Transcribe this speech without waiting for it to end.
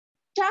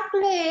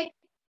chocolate.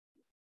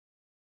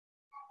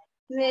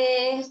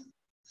 මේ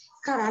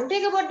current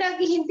එක පොඩ්ඩක්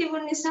ගිහින්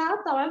තිබුණ නිසා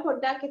තමයි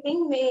පොඩ්ඩක් ඉතින්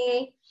මේ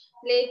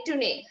ලේට්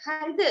උනේ.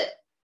 හරිද?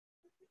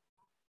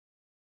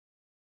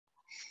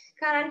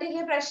 කරන්ට්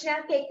එකේ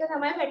ප්‍රශ්නයක් එක්ක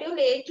තමයි පැටියෝ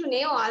ලේට්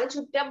උනේ. ඔයාලා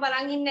චුට්ටක්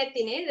බලන් ඉන්නේ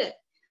නැති නේද?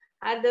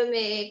 අද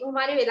මේ කොහොම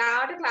හරි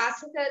වෙලාවට ක්ලාස්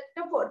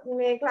එකට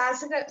මේ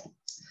ක්ලාස් එක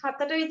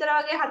 7ට විතර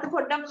වගේ 7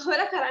 පොඩ්ඩක්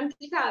හොයලා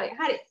කරන්ට් එක ආවේ.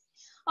 හරි.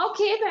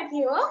 Okay,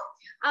 පැටියෝ.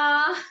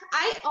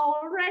 I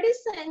already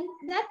sent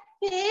that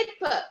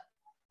paper.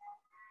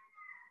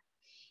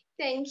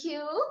 Thank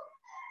you.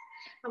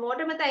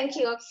 Amortama, thank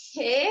you.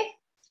 Okay.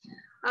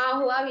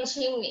 Who are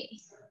wishing me?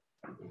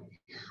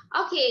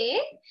 Okay.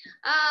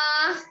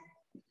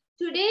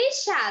 Today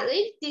shall we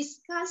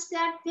discuss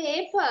that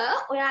paper?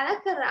 ඔයාලා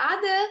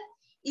කරාද?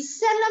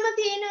 ඉස්සෙල්ලම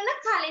තියෙනවන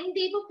කලින්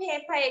දීපු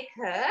paper එක.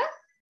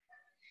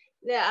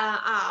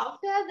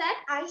 After that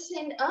I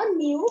send a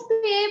new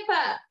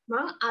paper.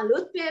 මම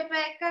අලුත්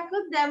paper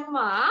එකකුත්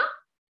දැම්මා.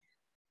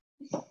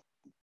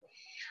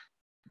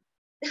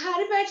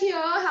 හරි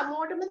පැටියෝ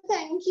හැමෝටම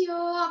thank you.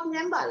 අපි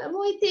දැන්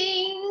බලමු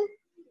ඉතින්.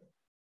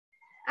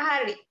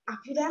 හරි.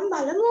 අපි දැන්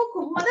බලමු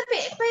කොහොමද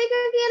paper එක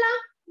කියලා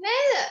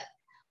නේද?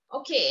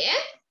 Okay.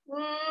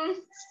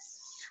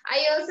 I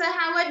also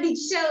have a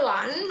digital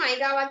one. My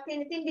ගාවත්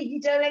තියෙන ඉතින්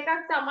digital එකක්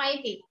තමයි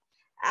ඉතින්.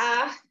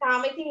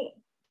 තාම ඉතින්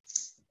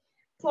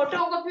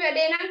ෆොටෝකොපි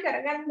වැඩේ නම්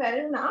කරගන්න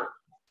බැරි වුණා.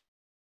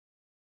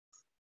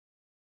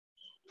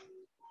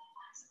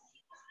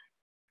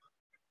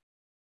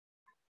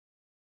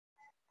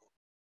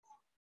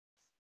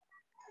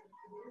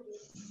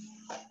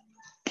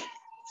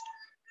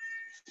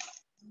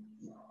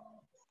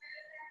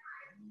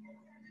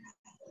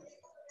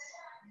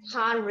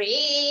 හරි.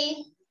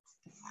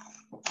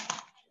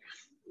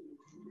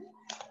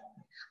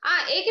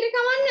 ඒකට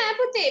කමන්නේ නැහැ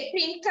පුතේ.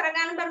 print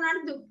කරගන්න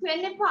බැරුණාට දුක්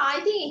වෙන්න එපා.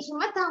 ඉතින්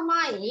එහෙම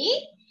තමයි.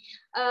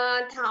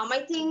 තාම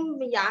ඉතින්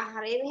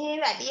හරි මේ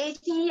වැඩි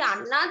ඉතින්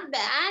යන්නත්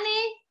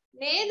බෑනේ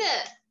නේද?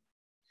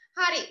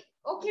 හරි.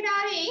 ඕකේ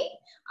ඩාරින්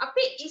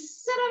අපි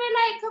ඉස්සර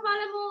වෙලා එක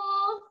බලමු.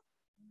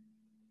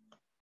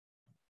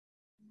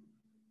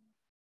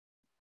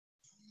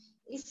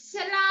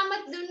 ඉස්සලාම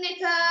දුන්න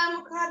එක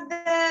මොකද්ද?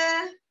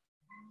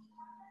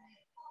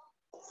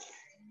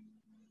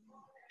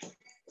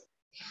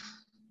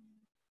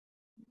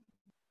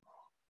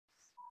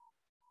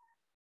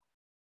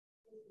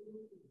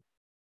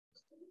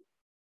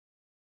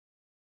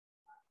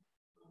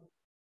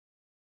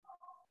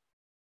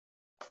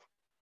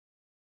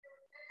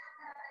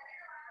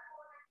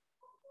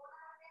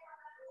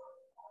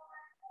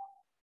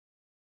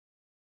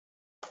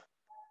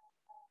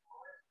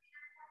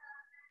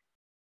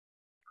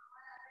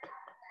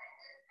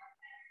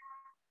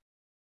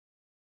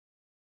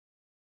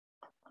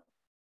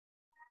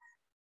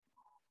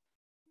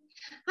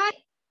 හරි.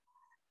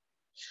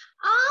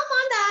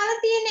 මම දාලා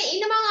තියෙන්නේ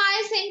ඉන්න මම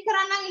ආයෙ සෙන්ඩ්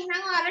කරන්නම්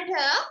එහෙනම් ඔයාලට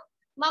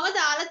මම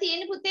දාලා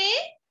තියෙන්නේ පුතේ.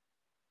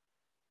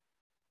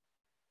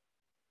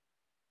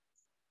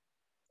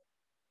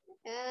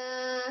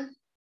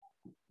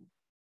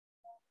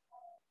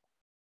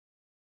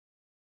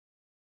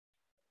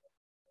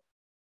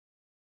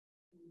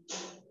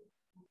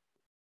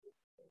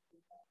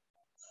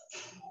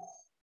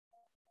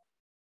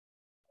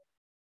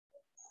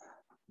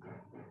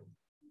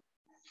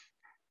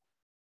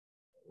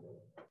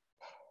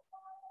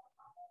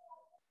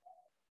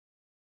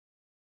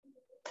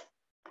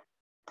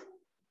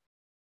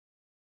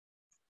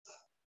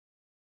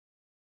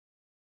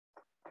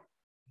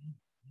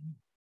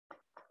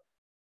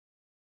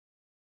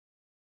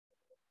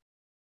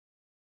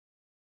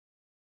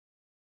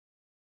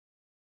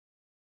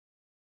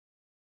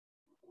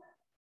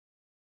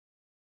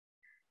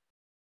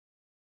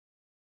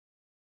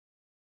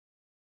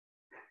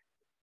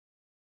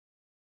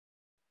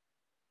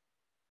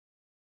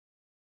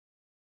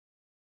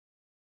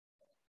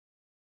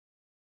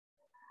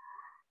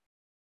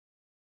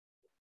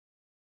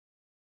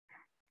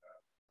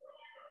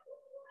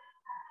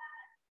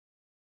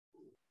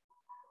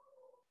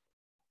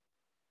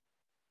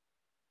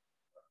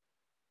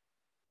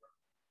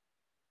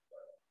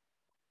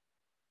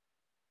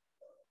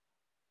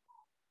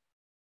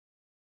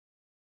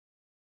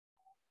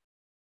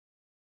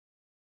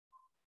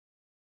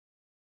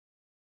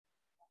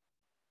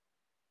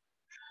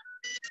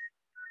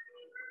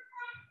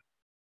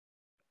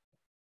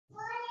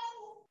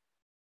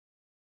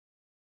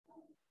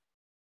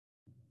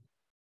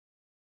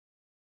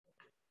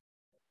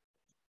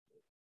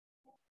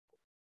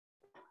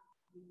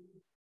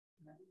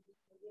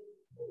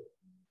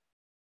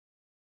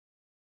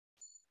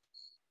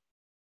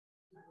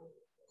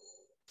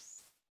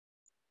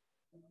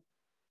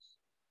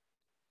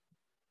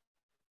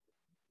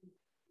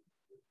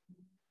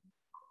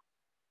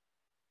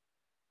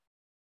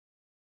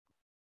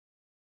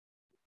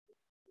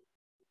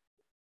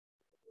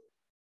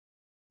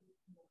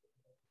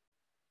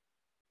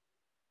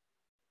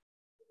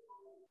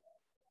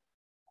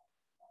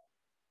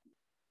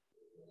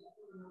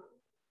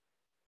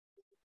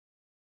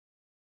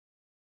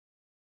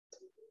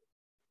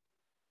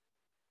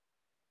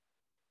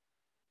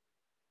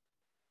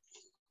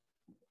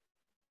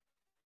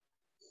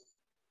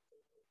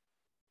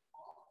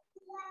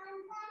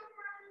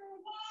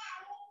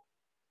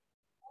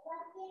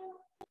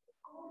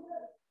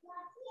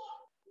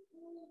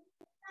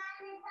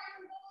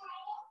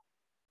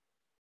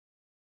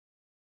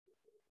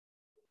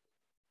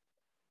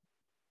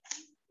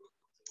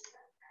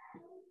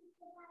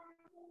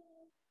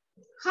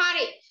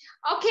 Hari.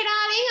 Okay,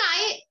 darling.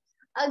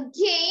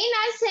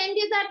 I send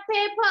you that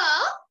paper.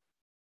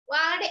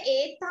 ඔයාලට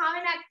ඒත් ආවේ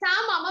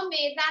නැත්නම් මම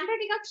මේ දන්ට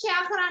ටිකක්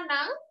share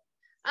කරන්නම්.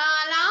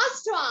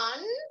 Last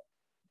one.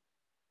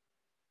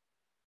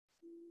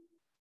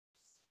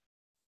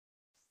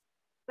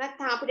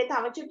 නැත්නම් අපිට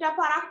තව චුට්ටක්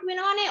පරක්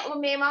වෙනවනේ.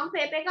 මේ මම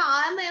paper එක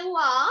ආයෙම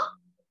එවුවා.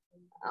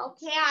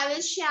 Okay, I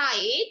will share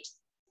it.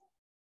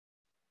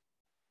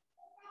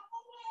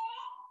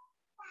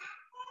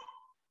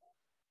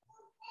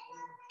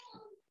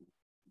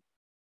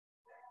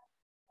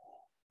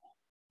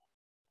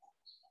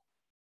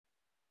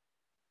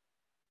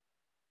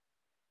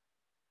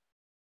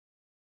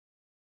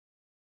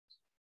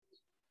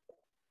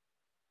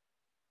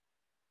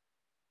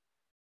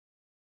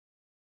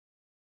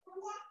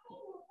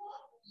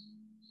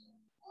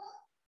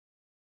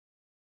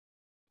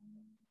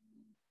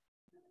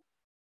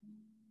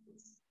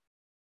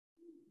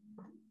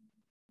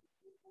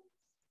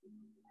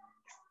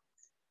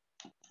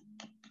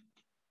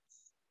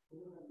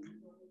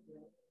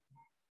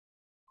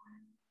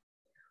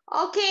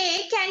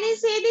 Okay, can you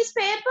see this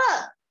paper?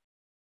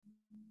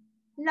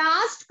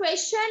 Last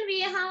question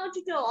we have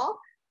to talk.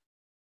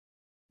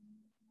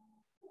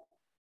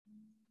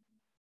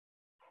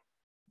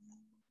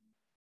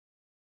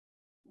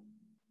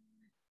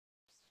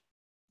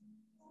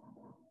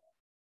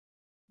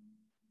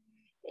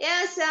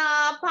 Yes,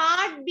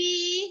 part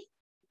B.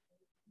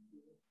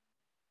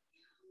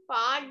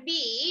 Part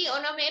B.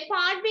 On a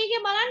part B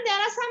ke balan,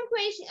 there are some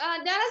questions.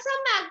 There are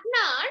some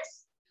magnets.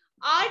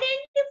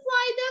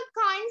 Identify the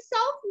kinds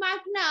of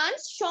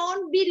magnets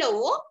shown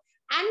below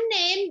and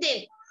name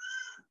them.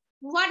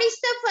 What is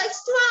the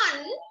first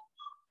one?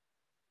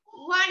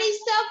 What is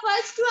the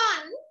first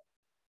one?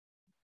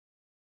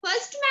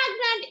 First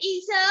magnet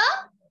is a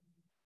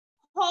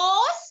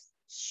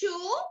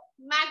horseshoe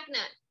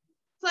magnet.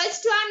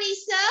 First one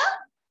is a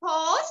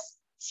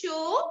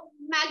horseshoe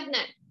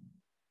magnet.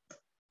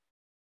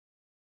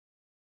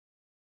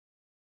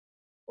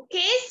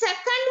 Okay,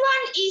 second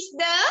one is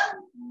the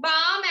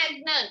bar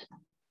magnet.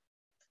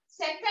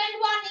 Second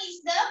one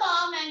is the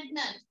bar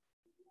magnet.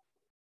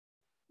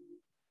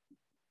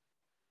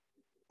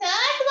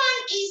 Third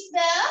one is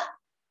the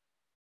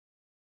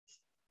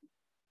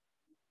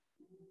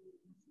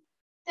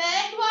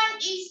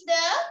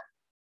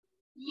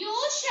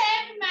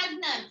U-shaped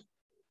magnet.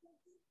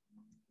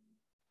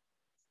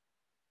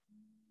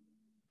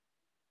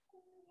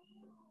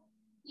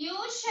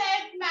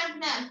 U-shaped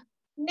magnet.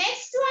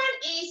 Next one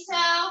is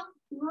a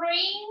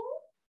ring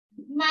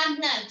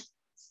magnet.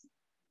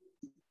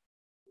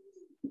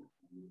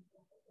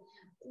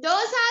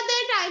 Those are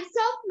the types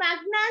of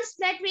magnets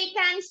that we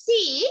can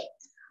see.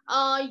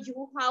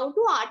 You have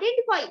to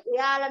identify.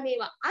 ඔයාලා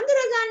මේවා අඳුර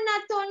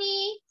ගන්නත් ඕනි.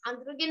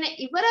 අඳුරගෙන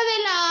ඉවර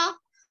වෙලා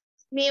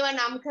මේවා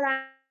නම්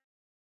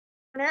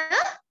කරන්න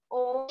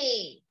ඕනේ.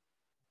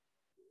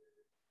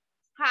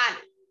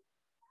 හරි.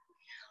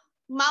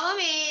 මම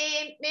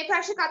මේ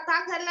ප්‍රශ්න කතා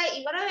කරලා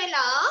ඉවර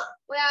වෙලා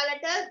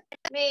ඔයාලට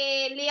මේ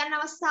ලියන්න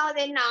අවස්ථාව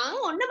දෙන්නම්.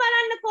 ඔන්න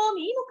බලන්නකෝ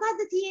මේ මොකද්ද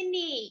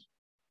තියෙන්නේ.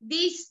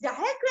 This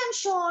diagram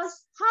shows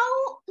how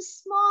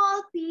small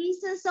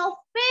pieces of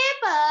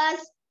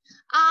papers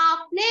are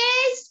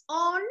placed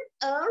on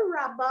a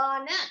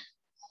rabana.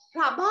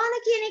 Rabana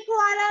කියන එක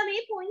ඔයාලා මේ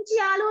පුංචි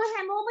යාළුවෝ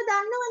හැමෝම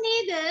දන්නව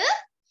නේද?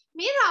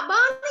 මේ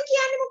rabana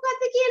කියන්නේ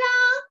මොකක්ද කියලා?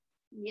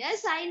 Yes,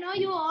 I know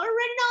you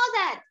already know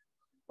that.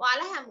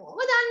 ඔයාලා හැමෝම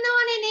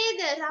දන්නවනේ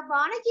නේද?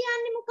 rabana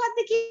කියන්නේ මොකක්ද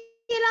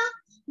කියලා?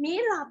 මේ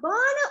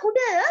rabana උඩ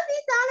මේ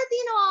දාලා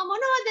තියෙනවා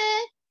මොනවද?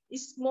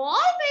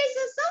 Small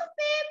pieces of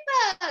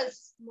papers.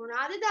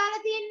 මොනවාද දාලා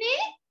තියෙන්නේ?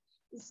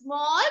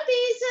 Small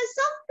pieces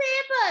of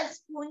papers.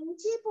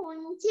 පුංචි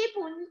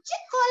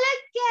කොළ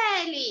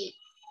කෑලි.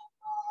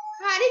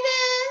 හරිද?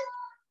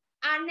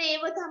 අන්න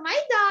ඒව තමයි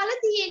දාලා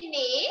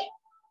තියෙන්නේ.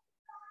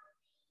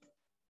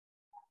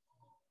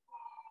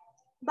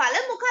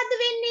 බලමු මොකද්ද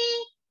වෙන්නේ?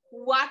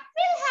 What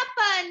will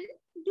happen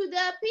to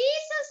the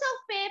pieces of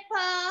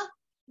paper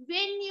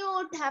when you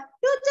tap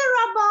to the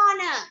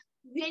rabana?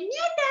 When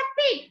you tap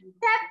it,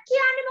 tap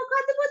කියන්නේ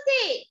මොකද්ද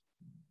පුතේ?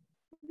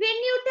 When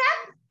you tap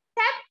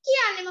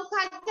කියන්නේ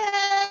මොකද්ද?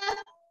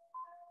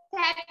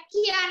 Tap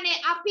කියන්නේ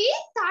අපි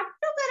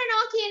තට්ටු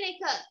කරනවා කියන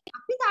එක.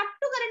 අපි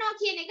තට්ටු කරනවා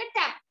කියන එක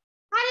tap.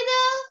 හරිද?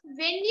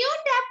 When you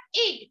tap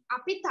it,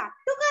 අපි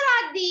තට්ටු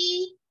කරද්දී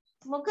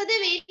මොකද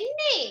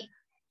වෙන්නේ?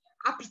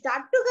 අපි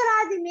තට්ටු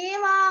කරද්දී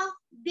මේවා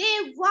they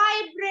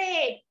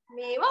vibrate.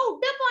 මේවා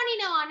උඩ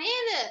පනිනවා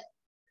නේද?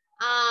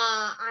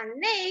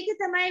 අන්න ඒක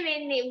තමයි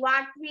වෙන්නේ.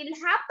 What will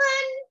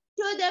happen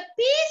to the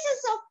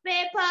pieces of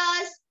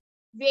papers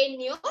when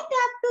you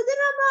tap to the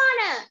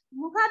rabana?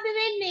 මොකද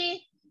වෙන්නේ?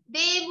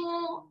 They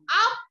move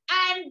up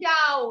and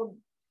down.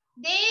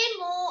 They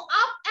move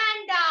up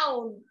and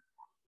down.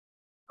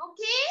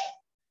 Okay?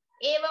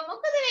 ඒව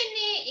මොකද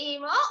වෙන්නේ?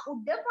 ඒවා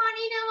උඩ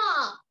පනිනවා.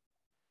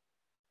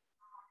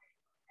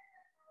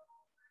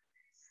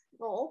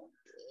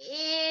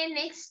 Okay,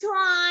 next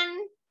one.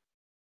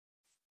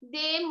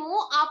 They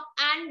move up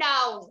and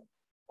down.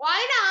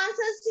 ඔයාලට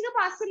answers ටික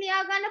පස්සේ ලියා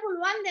ගන්න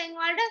පුළුවන්. දැන්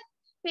ඔයාලට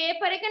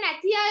paper එක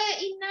නැති අය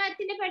ඉන්නවා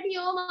ඇතිනේ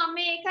පැටියෝ මම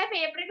මේකයි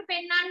paper එක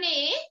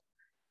පෙන්නන්නේ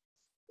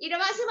ඊට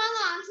පස්සේ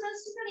මම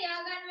answers ටික ලියා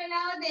ගන්න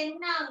වෙලාව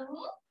දෙන්නම්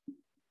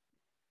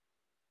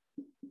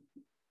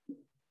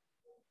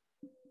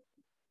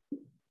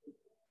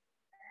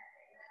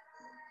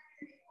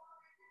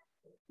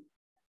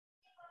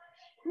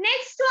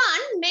next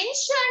one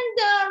mention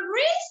the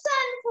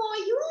reason for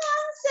your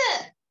answer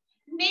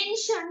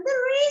mention the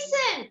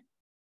reason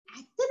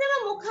ඇත්තටම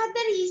මොකද්ද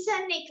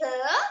reason එක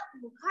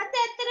මොකද්ද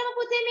ඇත්තටම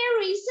පුතේ මේ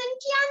reason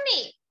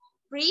කියන්නේ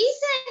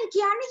reason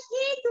කියන්නේ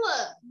හේතුව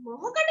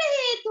මොකකට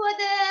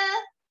හේතුවද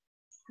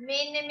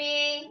මෙන්න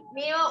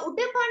මේවා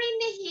උඩ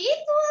පනින්න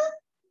හේතුව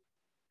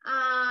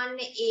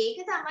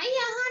ඒක තමයි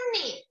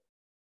අහන්නේ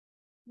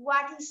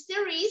what is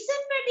the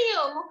reason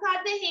පැටියෝ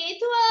මොකද්ද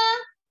හේතුව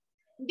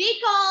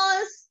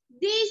because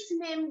this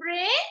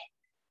membrane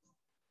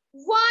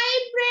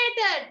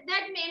vibrated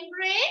that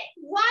membrane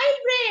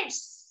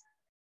vibrates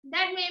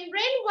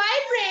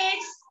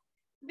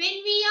when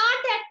we are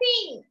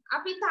tapping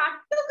අපි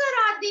තට්ටු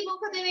කරද්දී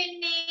මොකද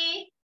වෙන්නේ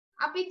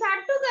අපි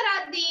තට්ටු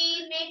කරද්දී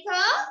මේක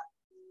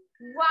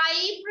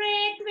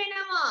vibrate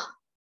වෙනවා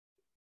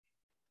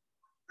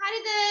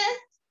හරිද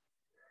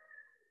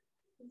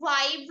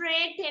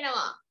vibrate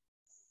වෙනවා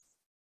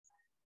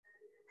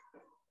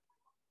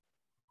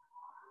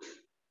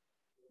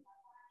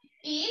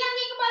ඊළඟ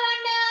එක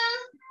බලන්න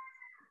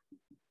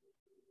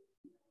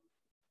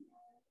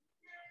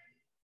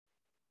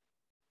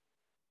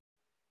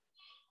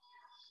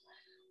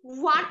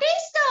what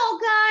is the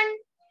organ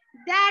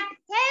that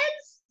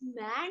helps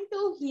man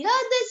to hear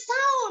the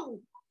sound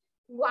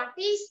what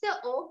is the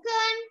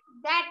organ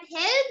that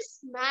helps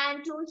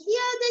man to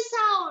hear the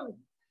sound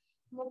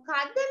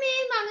මොකද්ද මේ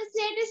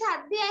මනුස්සයට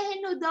සද්දය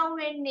ඇහෙන්න උදව්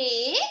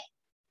වෙන්නේ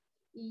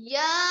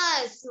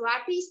yes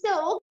what is the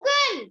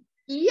organ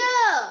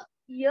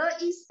ear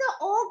is the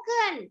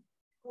organ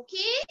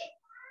okay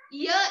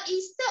ear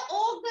is the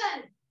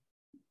organ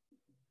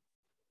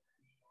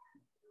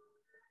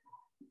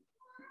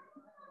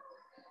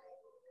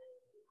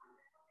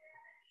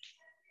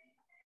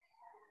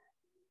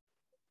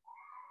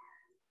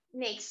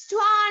next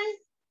one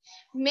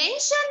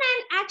mention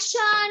an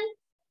action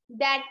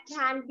that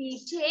can be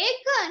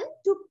taken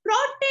to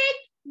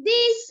protect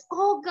this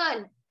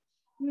organ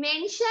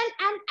mention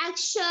an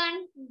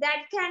action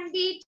that can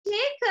be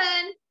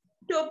taken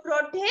to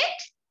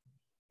protect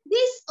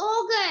this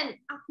organ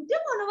අපිට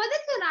මොනවද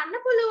කරන්න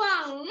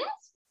පුළුවන්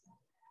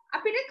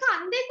අපිට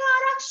කන් දෙක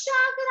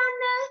ආරක්ෂා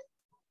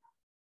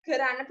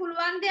කරන්න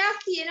පුළුවන්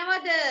දෙයක්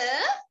තියෙනවද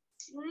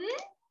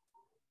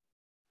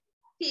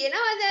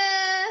තියෙනවද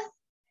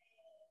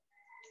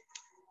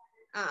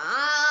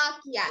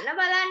කියන්න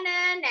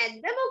බලන්න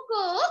නැද්ද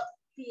මොකෝ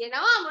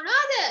තියෙනවා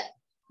මොනවද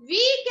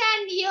we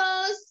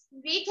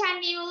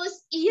can use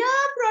ear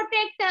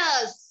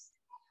protectors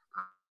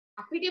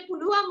අපිට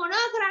පුළුවන්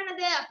මොනවා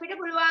කරන්නද අපිට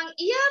පුළුවන්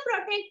ear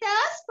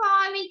protectors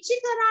පාවිච්චි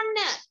කරන්න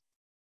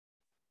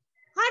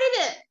හරිද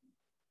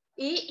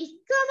ඒ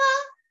එකම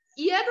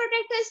ear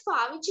protectors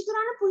පාවිච්චි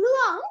කරන්න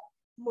පුළුවන්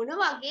මොන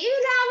වගේ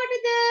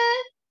වෙලාවටද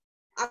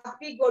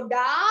අපි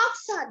ගොඩාක්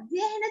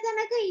සද්ද ඇහෙන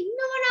තැනක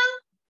ඉන්නවනම්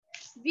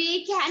we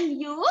can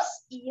use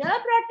ear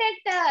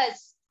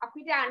protectors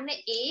අපිට අන්න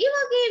ඒ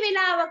වගේ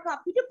වෙලාවක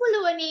අපිට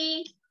පුළුවනි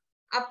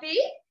අපි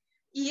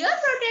ear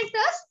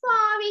protectors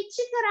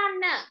පාවිච්චි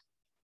කරන්න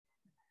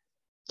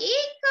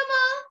ඒකම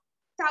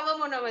තව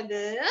මොනවද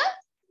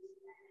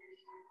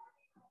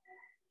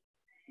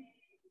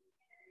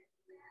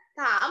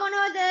තා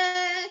මොනවද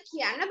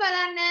කියන්න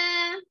බලන්න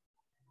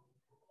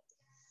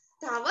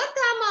තව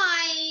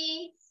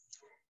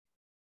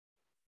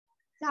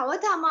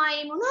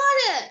තමයි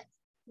මොනවද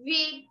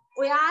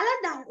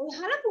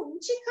ඔයාලා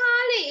පුංචි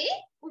කාලේ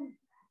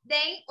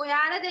දැන්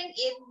ඔයාලා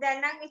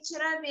දැන් නම්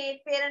එච්චර මේ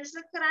පේරන්ට්ස්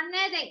ලා කරන්නේ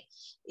නැහැ දැන්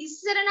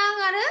ඉස්සර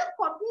නම් අර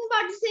කොටන්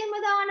බඩ්ස් එහෙම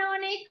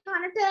දානවනේ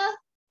කනට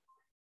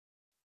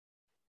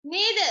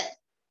නේද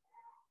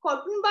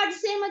කොටන්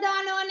බඩ්ස් එහෙම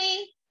දානවනේ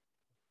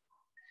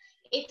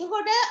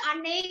එතකොට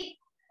අනේ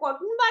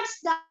කොටන් බඩ්ස්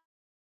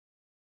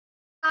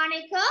දාන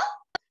එක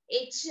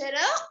එච්චර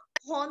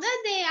හොඳ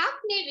දෙයක්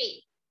නෙවෙයි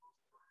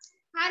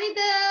හරිද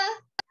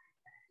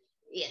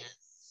yes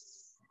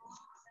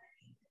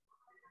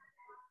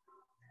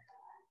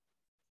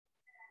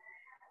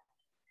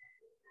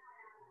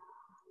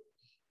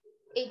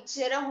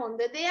එච්චර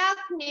හොඳ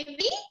දෙයක්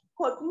නෙවෙයි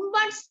කොටන්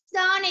බඩ්ස්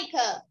දාන එක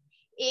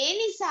ඒ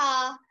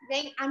නිසා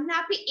දැන් අන්න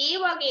අපි ඒ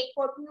වගේ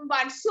කොටන්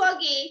බඩ්ස්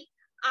වගේ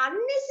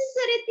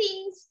unnecessary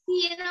things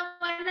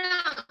තියෙනවා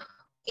නම්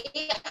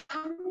ඒ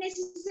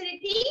unnecessary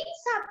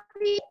things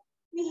අපි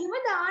මෙහෙම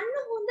දාන්න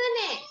හොඳ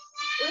නැහැ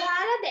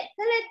ඔයාලා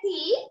දැකලා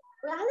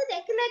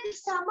ඇති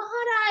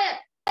සමහර අය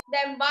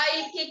දැන්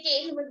බයික් එකේ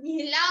එහෙම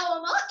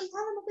ගිහිලාවම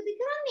ඒකම මොකද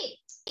කරන්නේ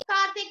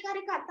කාත් එක්ක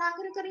හරි කතා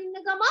කර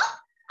ඉන්න ගම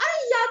අර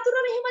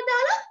යතුරු මෙහෙම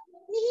දාලා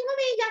මෙහෙම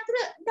මේ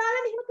යතුරු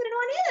දාලා මෙහෙම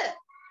කරනවා නේද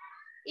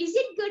is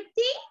it good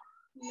thing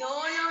no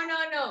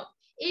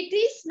it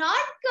is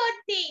not good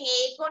thing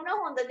ඒක ඔන්න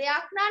හොඳ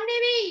දෙයක් නන්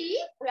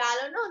නෙවෙයි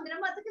ඔයාලා ඔන්න හොඳට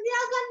මතක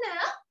තියාගන්න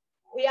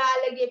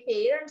ඔයාලගේ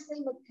parents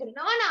එහෙම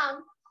කරනවා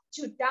නම්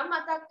චුට්ටක්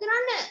මතක්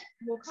කරන්න.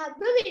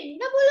 මොකද්ද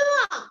වෙන්න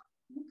පුළුවන්?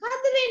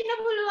 මොකද්ද වෙන්න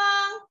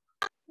පුළුවන්?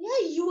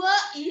 Yeah, your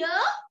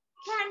ear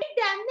can be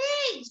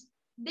damaged.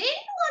 Then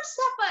what's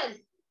happened?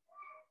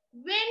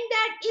 When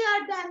that ear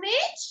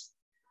damaged,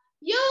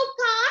 you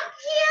can't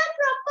hear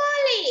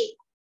properly.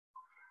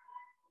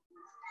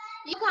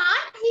 You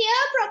can't hear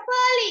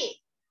properly.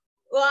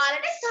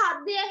 ඔයාලට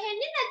ශබ්දය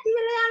ඇහෙන්නේ නැති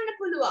වෙලා යන්න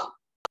පුළුවන්.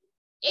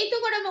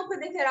 එතකොට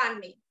මොකද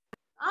කරන්නේ?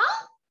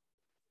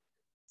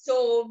 So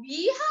we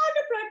have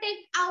to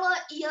protect our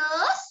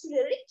ears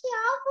very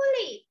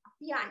carefully.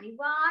 අපි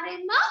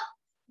අනිවාර්යෙන්ම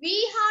we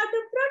have to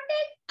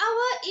protect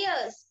our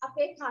ears.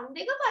 අපේ කන්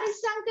දෙක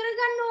පරිස්සම්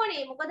කරගන්න ඕනේ.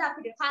 මොකද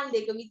අපිට කන්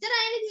දෙක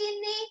විතරයිනේ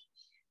තියෙන්නේ.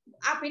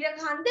 අපිට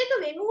කන් දෙක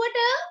වෙනුවට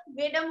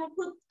වෙන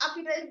මොකුත්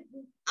අපිට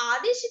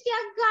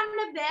ආදේශකයක්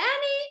ගන්න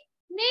බෑනේ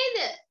නේද?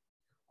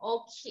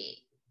 Okay.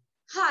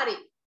 හරි.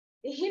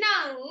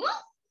 එහෙනම්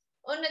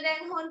ඔන්න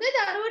දැන් හොඳ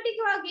දරුවෝ ටික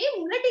වගේ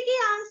මුල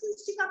ටිකේ ආන්සර්ස්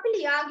ටික අපි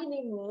ලියාගෙන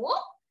ඉමු.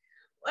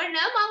 ඔන්න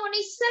මම ඔන්න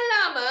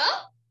ඉස්සල්ලාම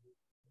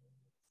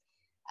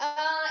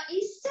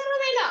ඉස්සර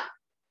වෙලා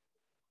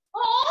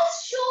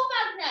horseshoe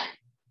magnet.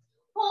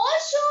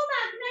 Horseshoe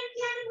magnet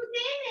කියන්නේ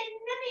පුතේ මෙන්න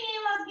මේ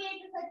වගේ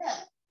එකකට.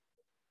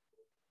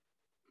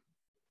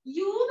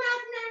 U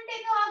magnet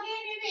එක වගේ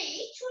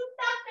නෙවෙයි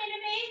චුට්ටක්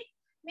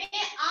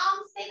මේ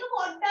arms එක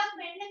පොඩ්ඩක්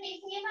මෙන්න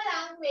මෙහෙම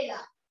ලං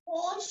වෙලා.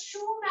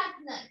 Horseshoe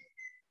magnet.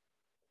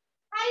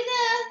 හරිද?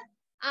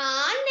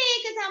 ආන්න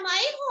ඒක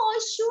තමයි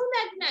horseshoe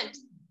magnet.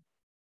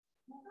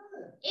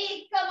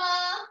 ඒකම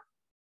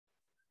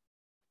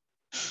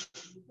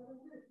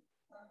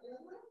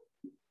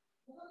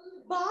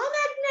bar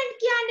magnet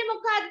කියන්නේ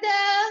මොකද්ද?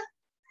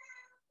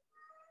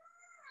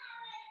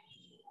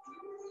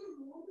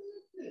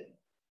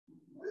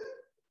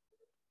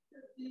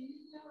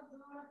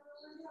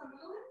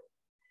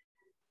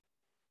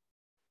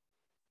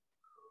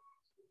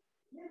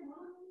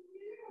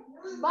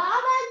 bar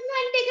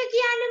magnet එක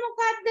කියන්නේ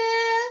මොකද්ද?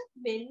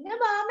 මෙන්න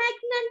bar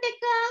magnet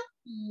එක.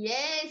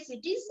 Yes,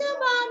 it is a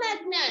bar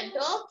magnet.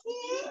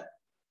 Okay.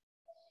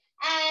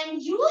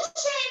 And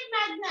U-shaped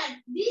magnet.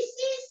 This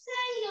is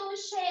a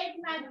U-shaped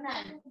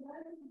magnet.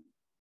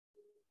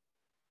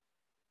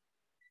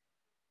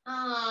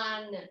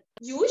 And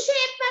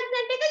U-shaped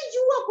magnet එක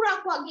U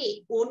අකුරක් වගේ.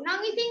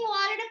 ඕනනම් ඉතින්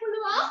ඔයාලට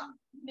පුළුවන්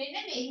මෙන්න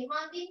මෙහෙම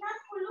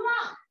අඳින්නත්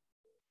පුළුවන්.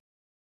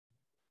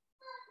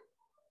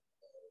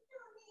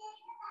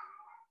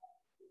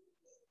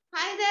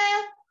 හරිද?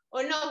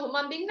 ඔන්න ඔහොම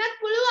අඳින්නත්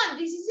පුළුවන්.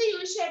 This is a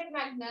U-shaped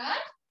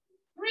magnet.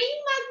 Ring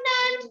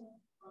magnet.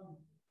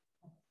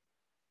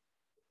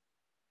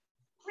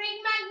 Ring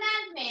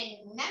magnet මෙන්න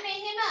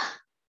මෙහෙම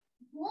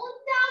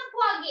මුද්දක්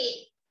වගේ.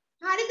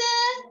 හරිද?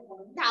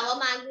 තව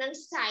magnet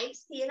types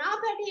තියෙනවා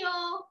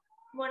පැටියෝ.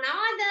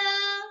 මොනවද?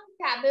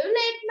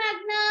 Tabulate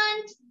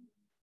magnet.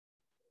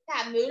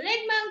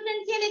 Tabulate magnet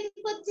කියලා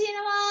එකකුත්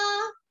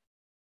තියෙනවා.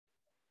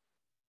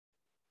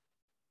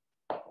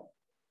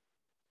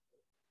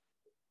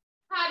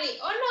 හරි.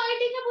 ඔන්න ඔය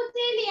ටික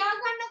පුතේ ලියා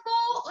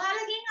ගන්නකෝ.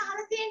 ඔයාලගෙන්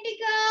අහලා තියෙන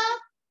ටික.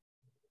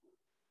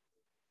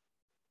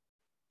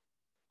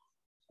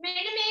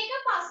 මෙන්න මේක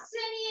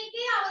පස්වෙනි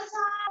එකේ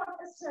අවසාන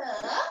කොටස.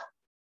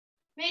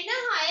 මෙන්න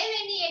 6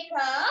 වෙනි එක.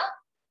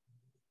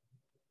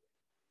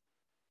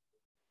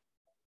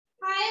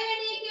 6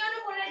 වෙනි එකේ වල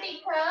මුල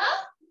ටික.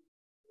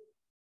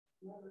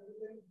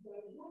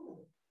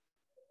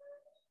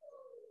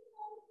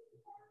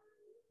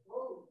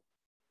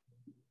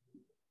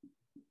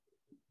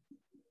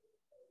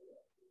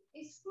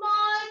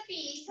 Small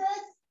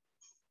pieces.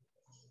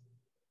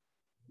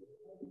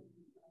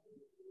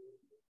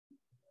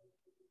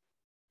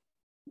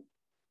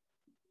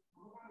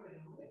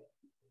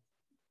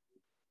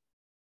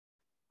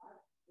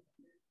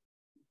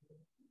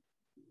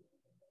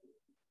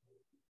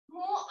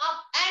 Move up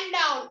and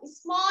down.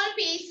 Small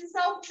pieces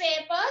of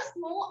papers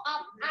move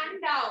up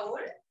and down.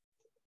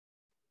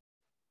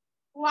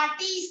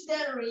 What is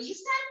the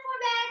reason for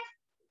that?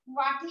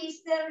 What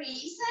is the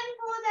reason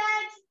for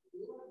that?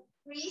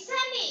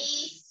 Reason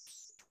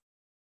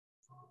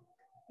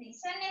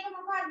එක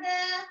මොකද්ද?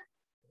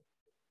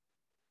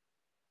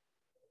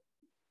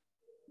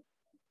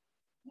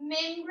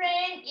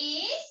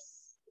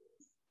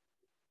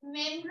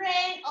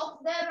 membrane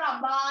of the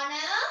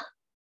rabana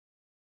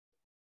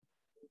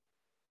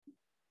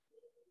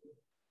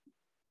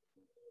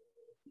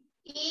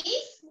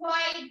is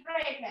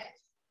vibrated.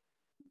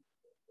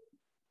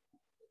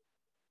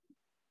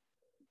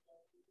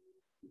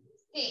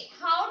 Okay,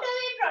 how do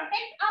we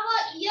protect our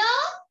ear?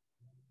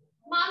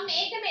 මම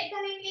මේක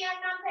මෙතනින්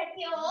ලියන්නම්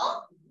පැටියෝ.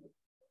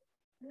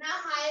 නා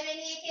 6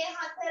 වෙනි එකේ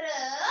 4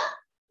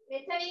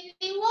 මෙතනින්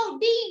ලිව්වා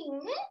උඩින්.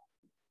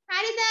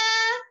 හරිද?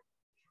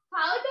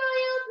 How do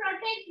you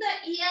protect the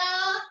ear?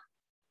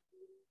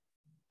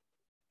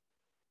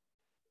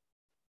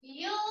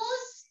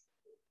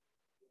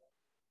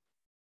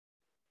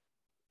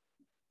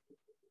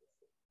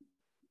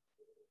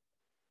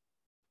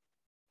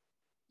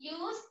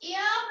 Use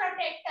ear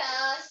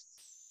protectors.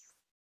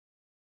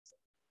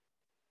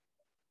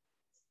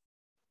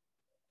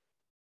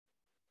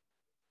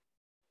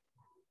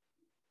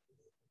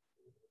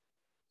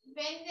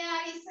 When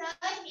there is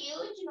a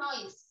huge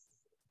noise.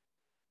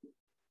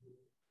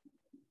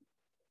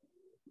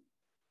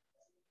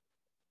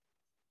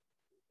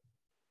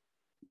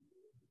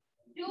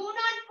 Do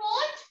not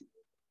put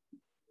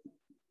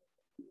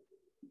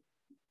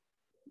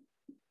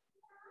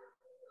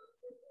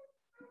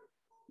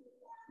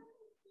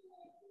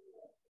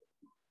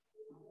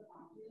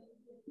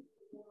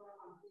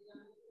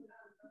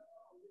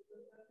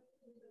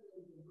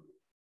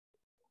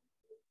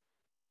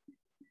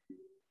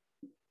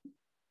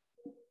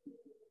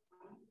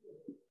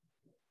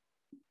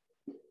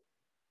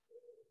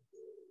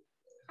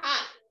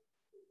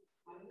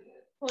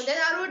හොඳ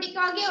දරුවෝ ටික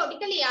වගේ ඔය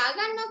ටික ලියා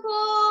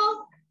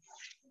ගන්නකෝ.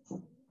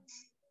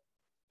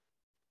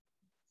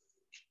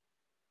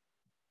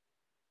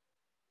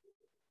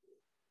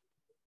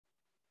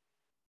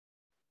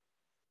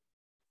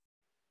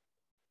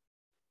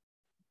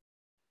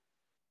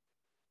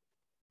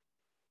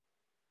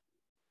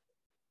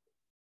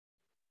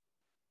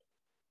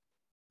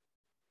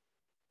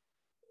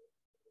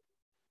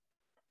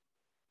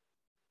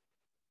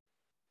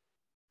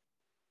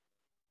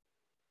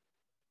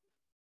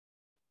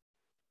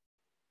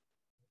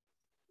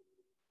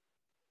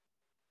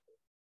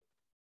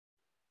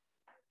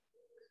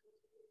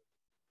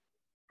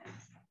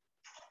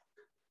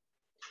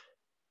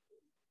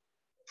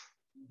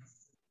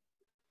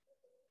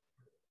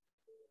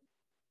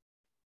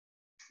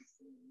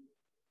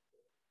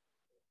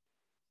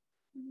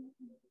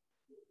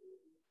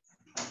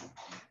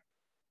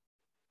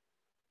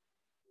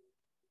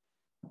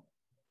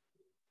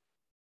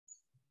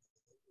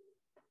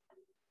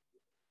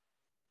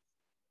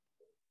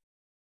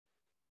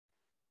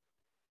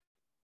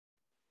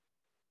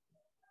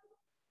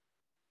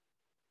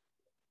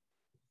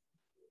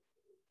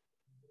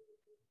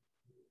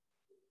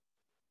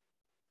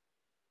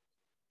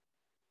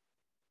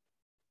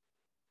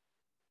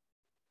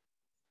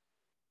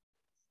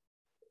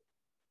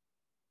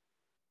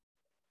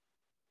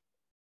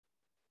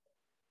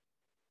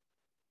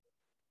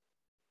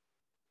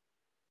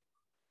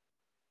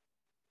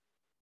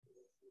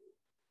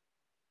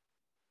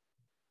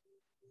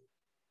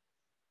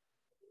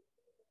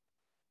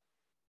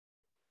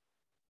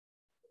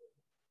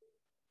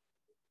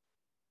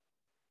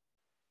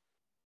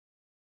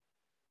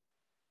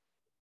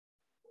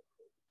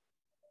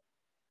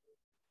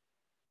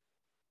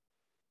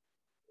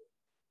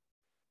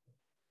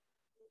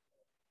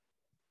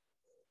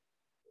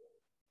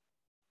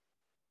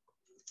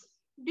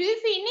 Do you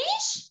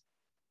finish?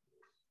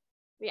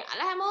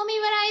 ඔයාලා හැමෝම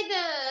ඉවරයිද?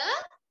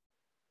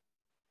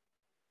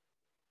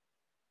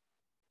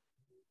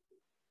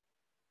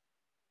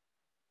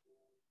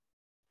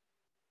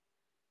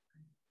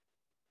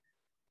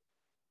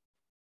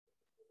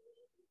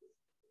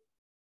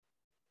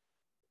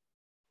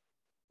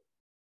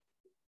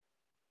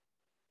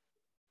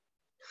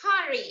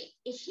 හරි.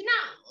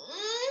 එහෙනම්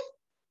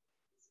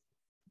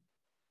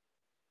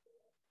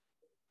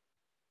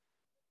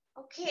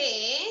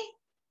okay.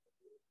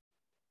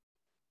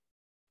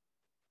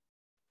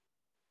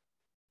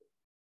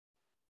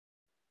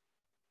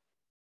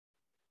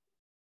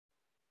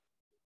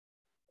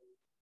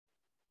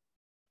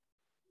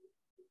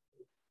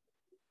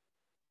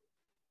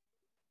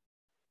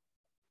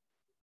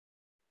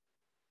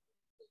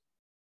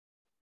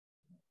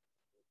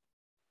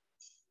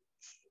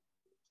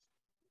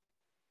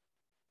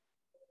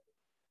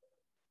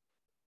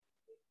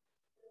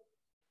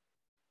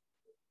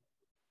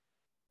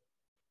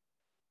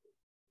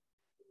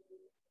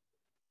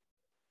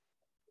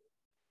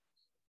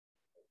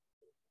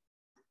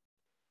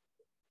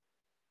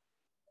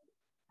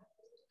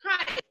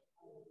 හරි.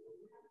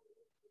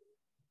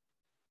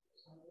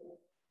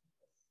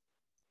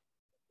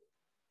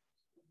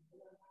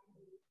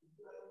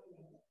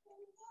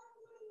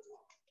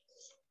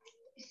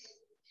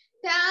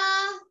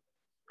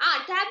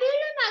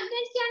 tabular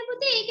magnet කියන්නේ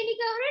පුතේ ඒක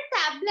නිකන්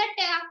ටැබ්ලට්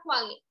එකක්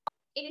වගේ.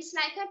 It is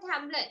like a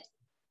tablet.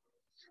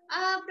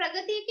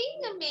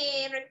 ප්‍රගතියකින්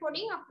මේ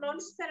රෙකෝඩින්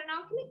අප්ලෝඩ්ස්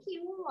කරනවා කියලා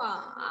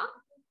කිව්වා.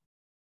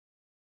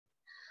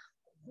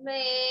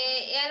 මේ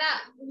එයාලා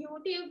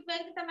YouTube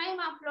එකට තමයි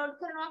මම අප්ලෝඩ්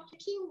කරනවා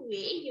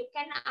කිව්වේ. You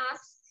can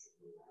ask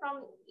from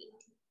it.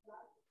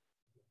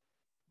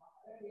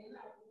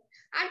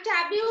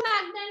 tabular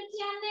magnet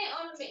කියන්නේ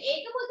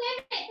ඒක පුතේ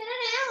එතන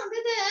නෑ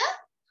හොඳද?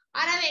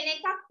 අර වෙන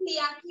එකක්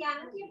ලියා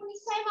කියන්න කියපු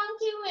නිසායි මම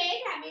කිව්වේ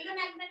tabular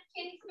magnet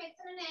කියන එක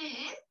මෙතන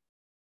නෑ.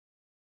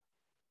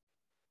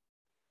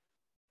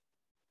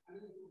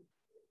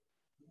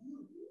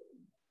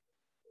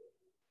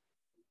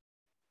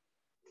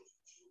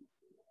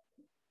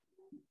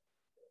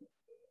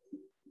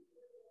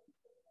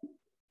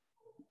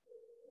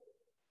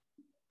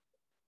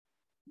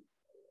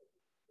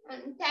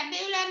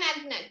 tabular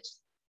magnet.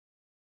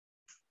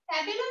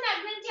 tabular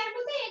magnet කියන්නේ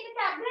පුතේ ඒක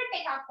ටැබ්ලට්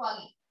එකක්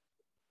වගේ.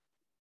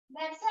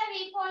 That's why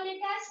we call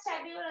it as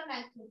tabular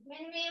magnet.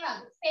 මෙන්න මේ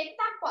වගේ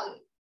පෙත්තක් වගේ.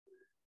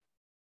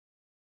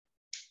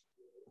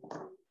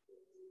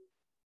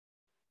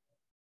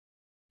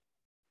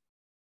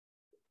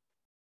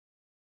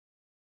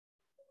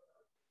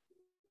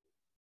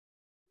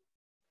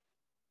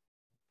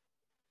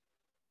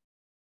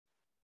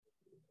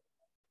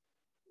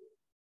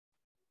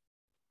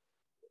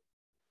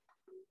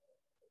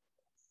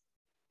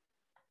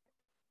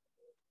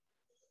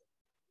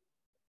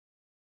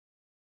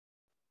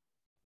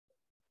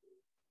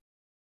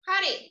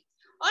 Hari.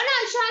 Oh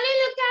now shall we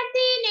look at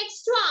the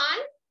next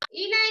one?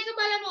 ඊළඟ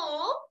බලමු.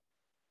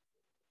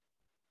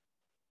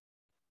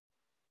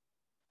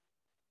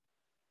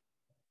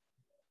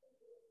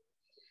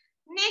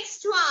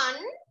 Next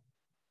one.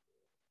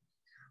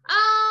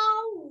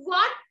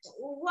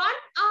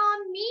 What are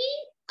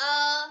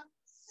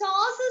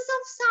sources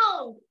of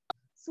sound?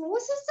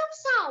 Sources of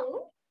sound?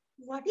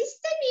 What is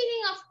the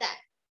meaning of that?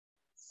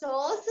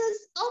 Sources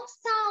of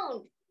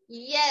sound.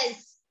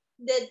 Yes,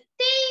 the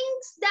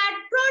things that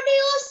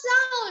produce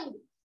sound.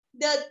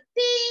 The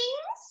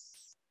things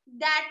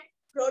that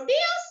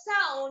produce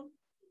sound,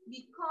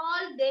 we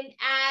call them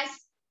as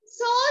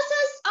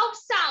sources of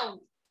sound.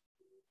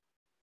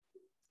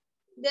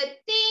 The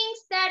things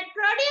that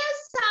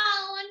produce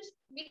sound,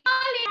 we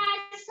call it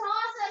as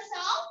sources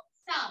of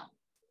sound.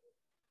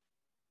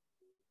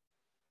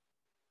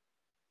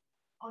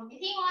 Only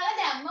thing all of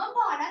them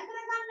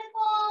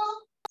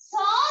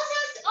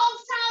sources of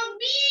sound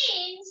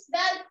means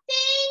the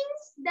things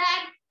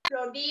that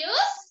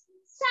produce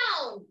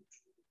sound.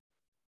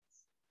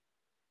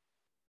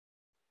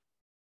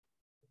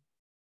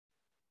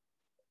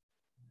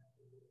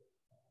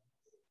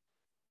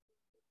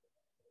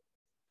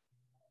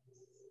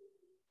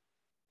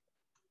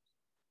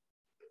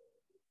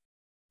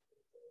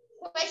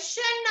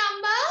 Question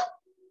number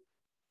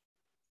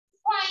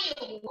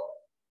 5,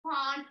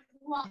 part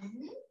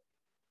 1.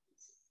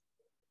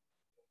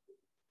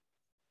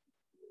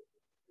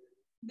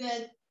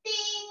 The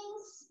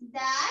things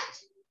that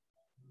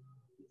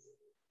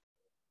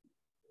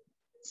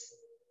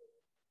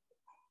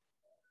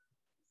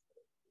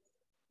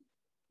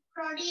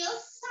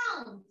produce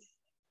sound.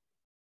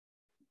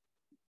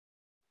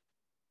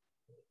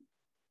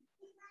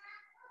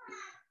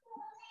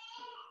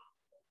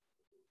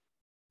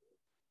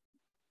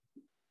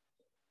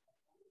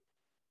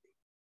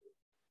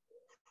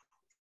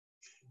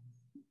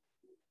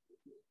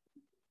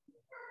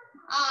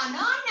 Are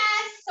known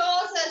as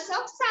sources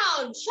of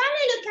sound. Shall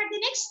we look at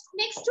the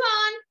next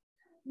one?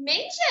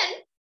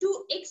 Mention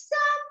 2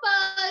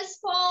 examples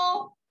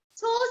for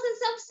sources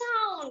of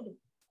sound.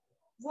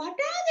 What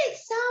are the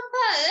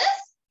examples?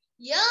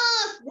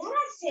 Yes, there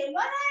are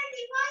several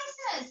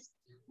devices.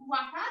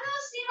 What are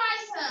those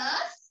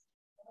devices?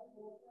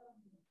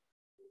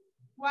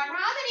 What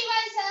are the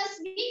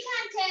devices? We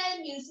can tell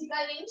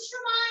musical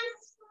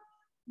instruments.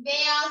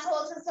 They are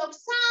sources of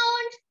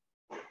sound.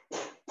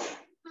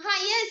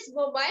 Yes,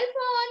 mobile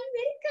phone,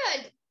 very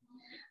good.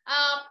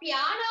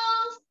 Piano,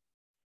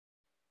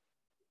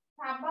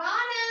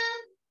 tabana.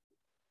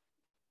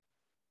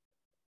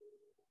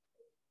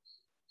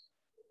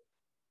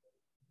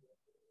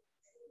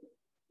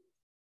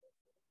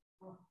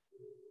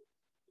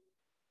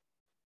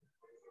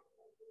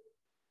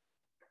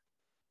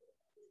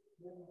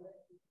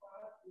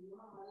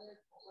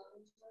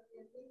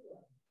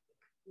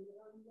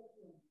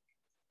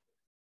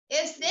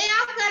 Yes, they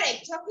are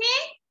correct,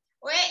 okay?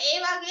 ඔය ඒ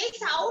වගේ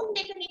sound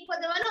එක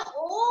නිපදවන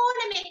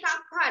ඕනම එකක්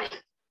හරි.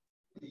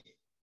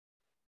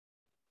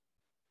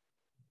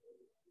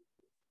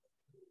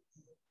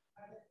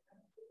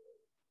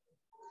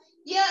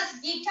 Yes,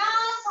 guitar,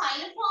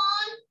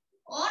 xylophone,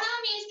 ඕනම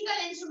musical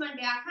instrument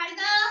එකක්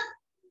හරිද?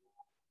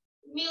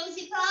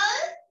 Musical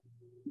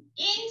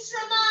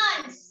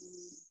instruments.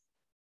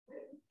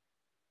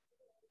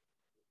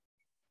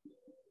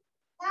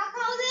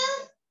 කවුද?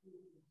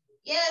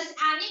 Yes,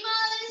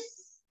 animals.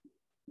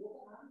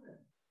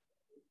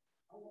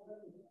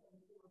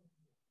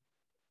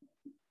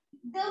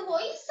 The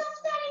voice of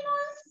the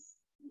animals,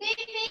 they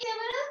make a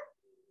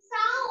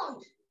sound.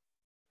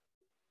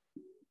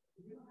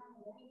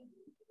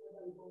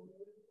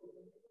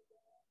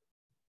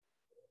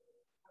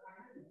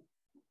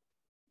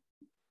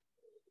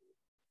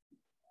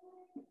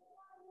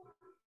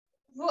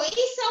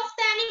 Voice of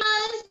the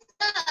animals,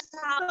 the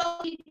sound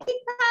of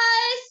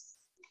hippos.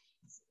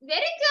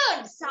 Very good.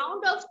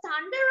 Sound of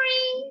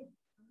thundering.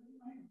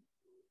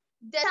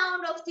 The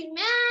sound of the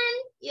man.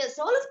 Yes,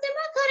 all of them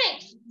are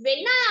correct.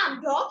 When I am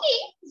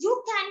talking, you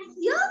can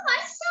hear my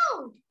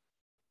sound.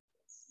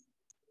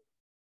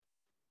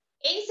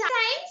 And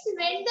sometimes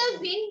when the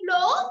wind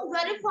blows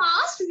very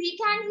fast, we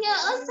can hear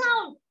a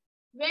sound.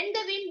 When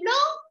the wind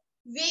blows,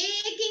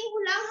 වේගින්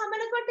හුලං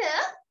හමනකොට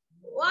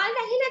ඔයාලට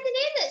ඇහිලාද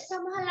නේද?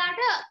 සමහරලාට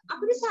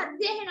අපිට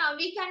සද්දය ඇහෙනවා.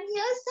 We can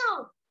hear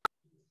sound.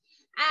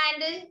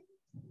 And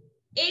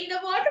in the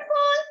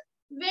waterfall,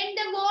 when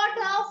the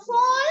water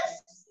falls,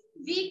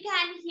 we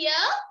can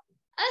hear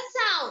a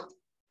sound.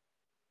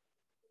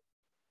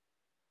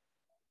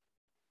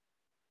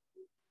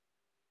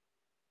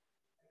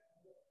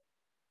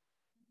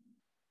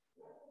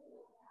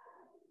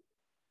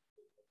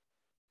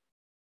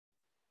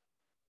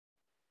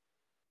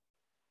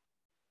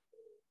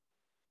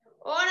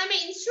 ඕනම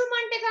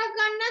instrument එකක්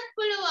ගන්නත්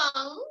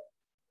පුළුවන්.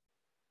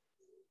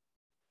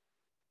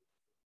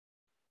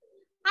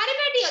 හරි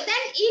බැටියෝ.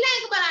 දැන්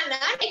ඊළඟ බලන්න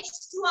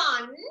next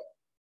one.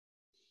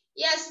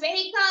 Yes,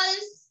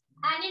 vehicles,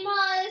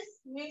 animals,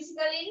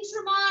 musical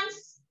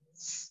instruments,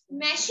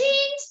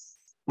 machines.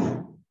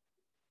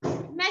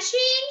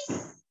 Machines.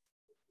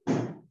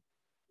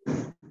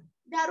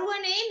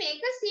 දරුවනේ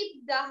මේක සිප්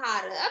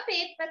දහර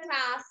paper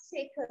class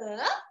එක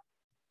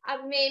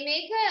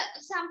මේක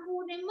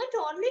සම්පූර්ණයෙන්ම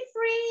totally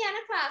free යන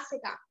class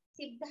එකක්.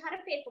 සිප් දහර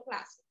paper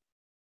class.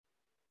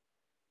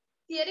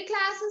 theory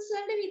classes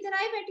වලට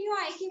විතරයි පැටියෝ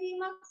අය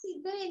කිරීමක්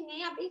සිද්ධ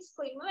වෙන්නේ. අපි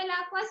කොයිම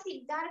වෙලාවකවත් සිප්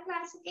දහර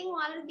class එකෙන්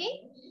ඔයාලගේ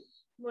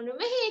මොනම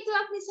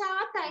හේතුවක්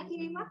නිසාවත් අය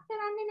කිරීමක්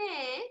කරන්නේ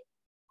නැහැ.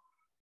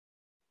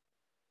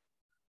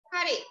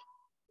 හරි.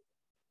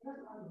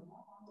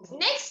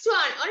 Next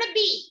one on a B.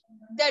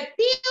 The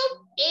tube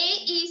A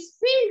is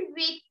filled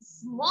with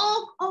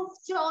smoke of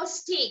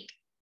joystick.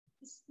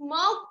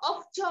 Smoke of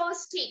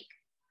joystick.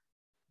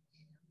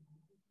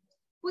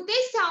 පුතේ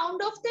sound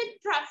of the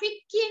traffic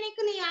කියන එක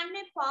ලියන්න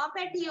එපා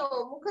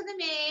පැටියෝ. මොකද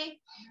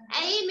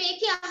ඇයි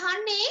මේකේ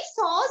අහන්නේ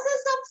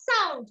sources of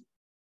sound.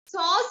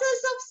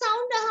 Sources of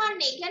sound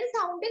අහන්නේ. කියන්නේ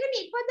sound එක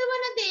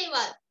නිපදවන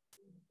දේවල්.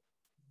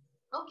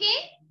 Okay?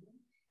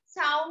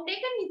 sound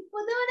එක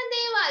නිපදවන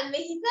දේවල්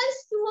vehicles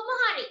තුවම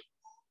හරි.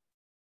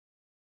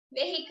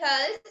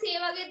 vehicles ඒ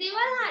වගේ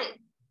දේවල් හරි.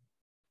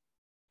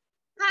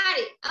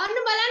 හරි. අන්න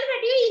බලන්න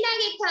පැටියෝ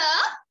ඊළඟ එක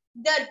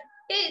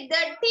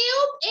the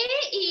tube A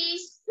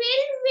is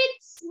filled with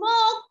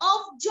smoke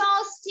of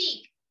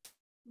joystick.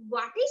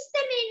 What is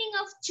the meaning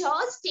of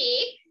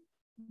joystick?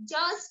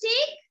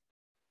 Joystick?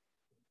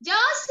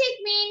 Joystick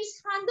means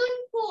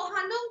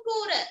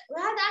handunpura.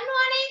 ඔයා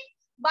දන්නවනේ?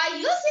 By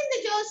using the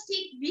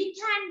joystick, we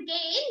can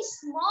gain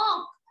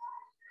smoke.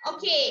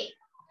 Okay.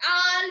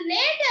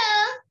 Later,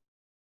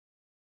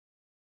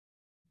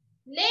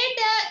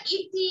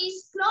 it is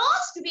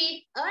closed with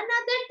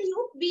another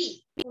tube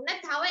B.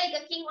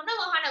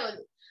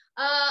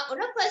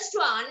 First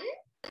one.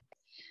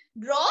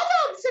 Draw the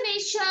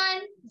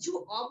observation to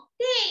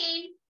obtain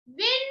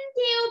when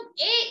tube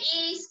A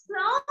is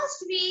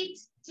closed with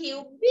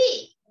tube B.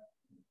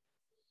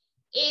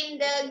 In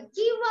the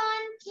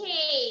given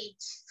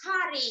cage.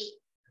 Hari.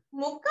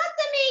 මොකක්ද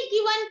මේ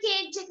given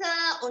cage එක?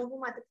 ඔන්න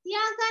මතක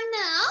තියාගන්න.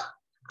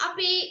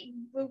 අපි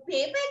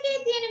paper එකේ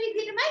තියෙන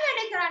විදිහටමයි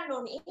වැඩ කරන්න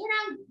ඕනේ.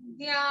 එහෙනම්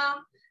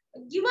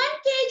given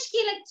cage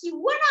කියලා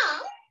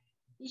කිව්වනම්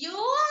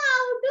you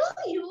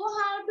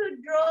have to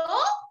draw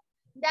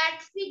that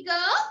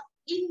figure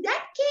in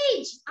that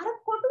cage. අර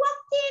කොටුවක්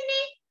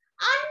තියෙන්නේ.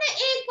 අන්න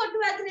ඒ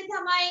කොටුව ඇතුලේ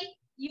තමයි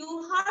you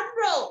have to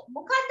draw.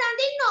 මොකක්ද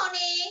අඳින්න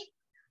ඕනේ?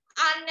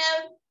 And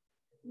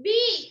B,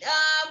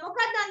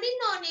 මොකක්ද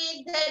අඳින්න ඕනේ?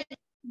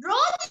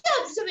 Draw the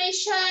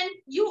observation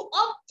you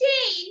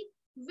obtain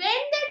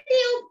when the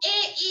tube A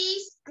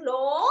is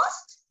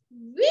closed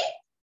with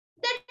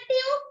the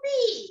tube B.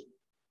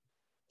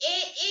 A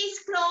is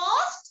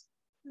closed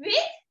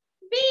with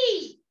B.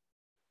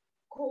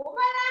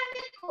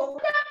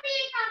 කොහොමද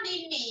මේක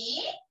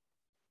අඳින්නේ?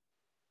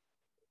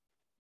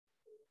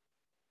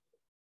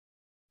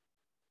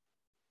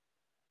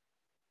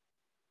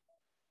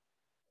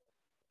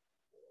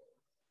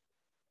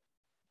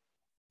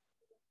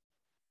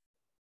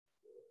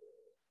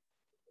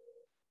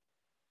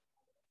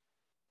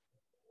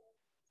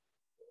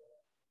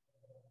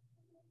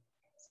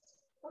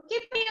 Okay,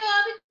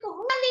 අපි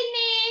කොහොමද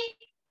ඉන්නේ?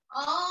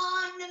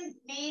 ඔන්න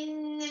මෙන්න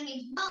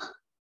මෙහෙම.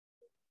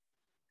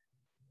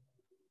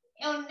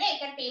 ඔන්න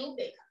එක ටියුබ්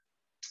එක.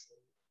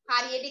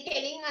 හරියට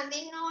කෙලින්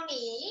අඳින්න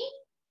ඕනි.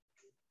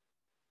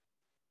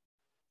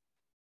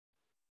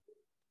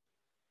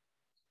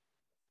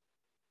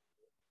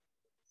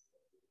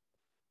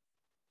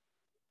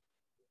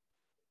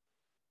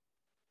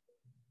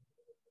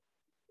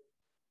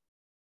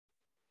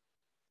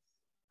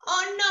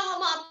 ඔන්න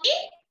ඔහොම අපි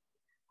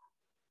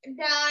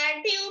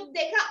ටියුබ්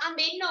දෙක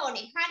අඳින්න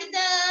ඕනේ. හරිද?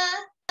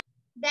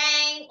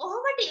 දැන්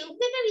ඔහොම ටියුබ්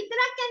දෙක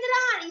විතරක්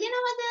ඇඳලා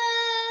හරියනවද?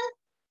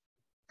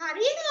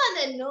 හරියනවද?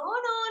 No.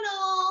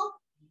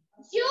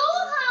 You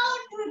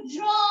have to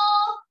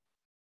draw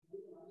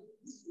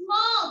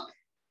smoke.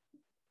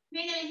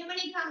 මෙන්න මෙහෙම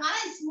නිකන් අර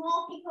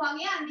smoke එක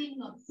වගේ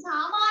අඳින්න ඕනේ.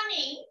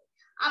 සාමාන්‍යයෙන්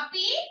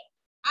අපි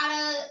අර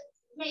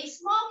මේ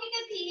smoke එක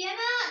තියෙන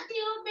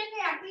ටියුබ් එක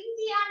යටින්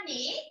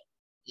තියන්නේ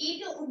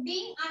ඊට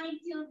උඩින් අනිත්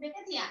ටියුබ් එක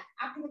තියන්න.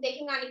 අපිට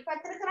දෙකෙන් අනිත්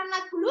පැත්තට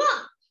කරන්නත් පුළුවන්.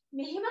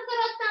 මෙහෙම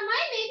කරොත්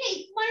තමයි මේක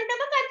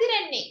ඉක්මනටම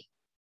පැතිරෙන්නේ.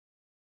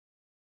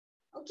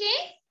 Okay?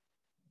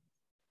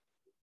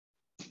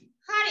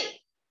 හරි.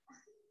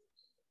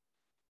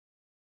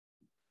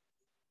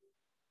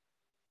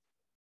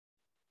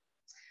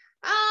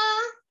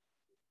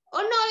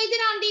 ඔන්න ඔය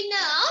විදිහට අඳින්න.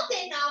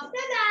 Then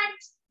after that,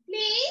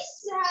 please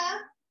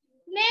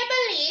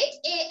label it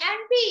A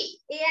and B.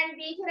 A and B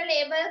කියලා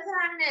label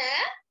කරන්න.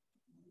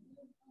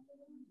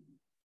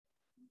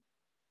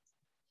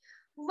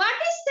 What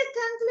is the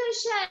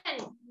conclusion?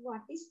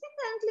 What is the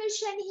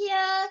conclusion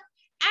here?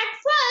 At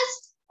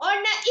first,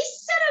 ඔන්න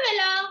ඉස්සර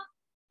වෙලා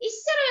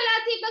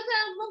තිබ්බ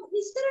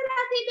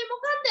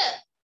මොකද්ද?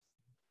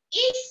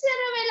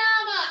 ඉස්සර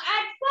වෙලාම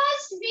at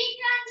first we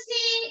can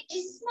see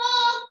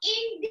smoke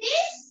in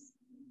this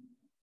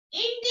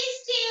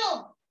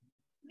tube.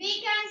 We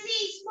can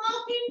see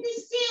smoke in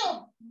this tube.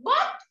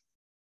 But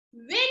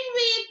when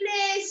we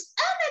place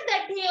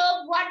another tube,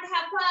 what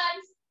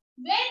happens?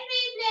 When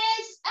we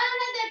place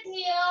another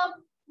tube,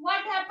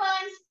 what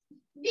happens?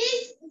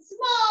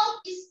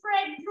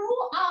 spread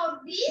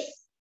throughout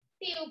this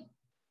tube.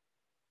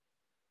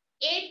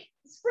 It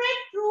spread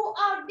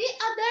throughout the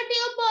other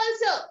tube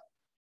also.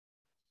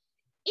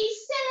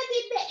 ඉස්සෙල්ලා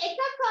තිබ්බ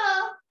එකක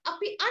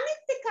අපි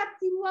අනිත් එකක්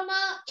කිව්වම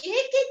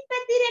ඒකෙත්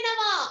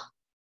පැතිරෙනවා.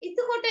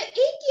 එතකොට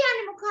ඒ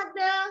කියන්නේ මොකද්ද?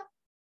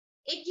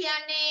 ඒ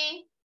කියන්නේ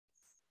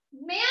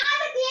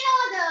මෙයාට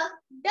කියනවාද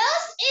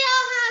does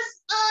air has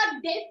a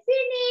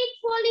definite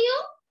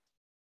volume?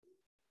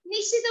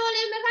 නිශ්චිත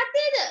වොලියම් එකක්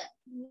තියෙද?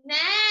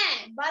 නෑ.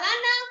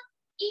 බලන්න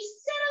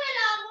ඉස්සර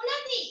වෙලා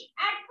මුලදී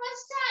at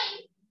first time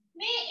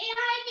මේ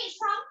එයා එකේ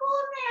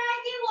සම්පූර්ණ එයා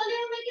එකේ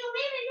වොලියම් එක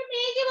උනේ මෙන්න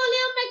මේකේ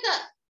වොලියම් එක.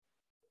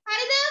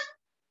 හරිද?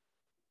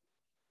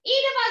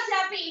 ඊට පස්සේ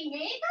අපි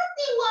මේකත්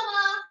කිව්වම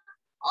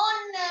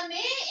ඔන්න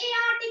මේ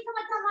එයා ටිකම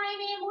තමයි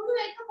මේ මුළු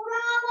එක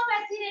පුරාම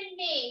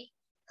පැතිරෙන්නේ.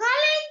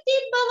 කලින්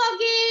තිබ්බ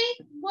වගේ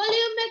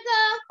වොලියම් එක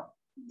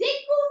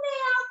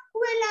දෙගුණයක්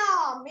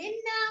වෙලා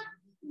මෙන්න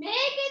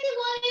මේකේදී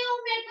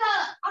වොලියම් එක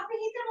අපි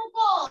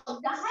හිතමුකෝ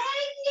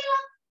 10යි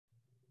කියලා.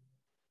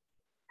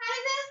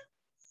 හරිද?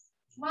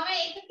 මම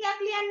ඒකකයක්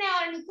ලියන්නේ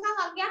නැහැ. නිකන්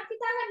අගයක්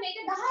හිතාගන්න මේක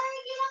 10යි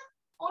කියලා.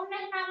 ඔන්න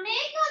එහෙනම්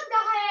මේක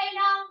 10යි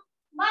නම්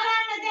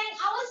බලන්න දැන්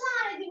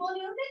අවසානයේදී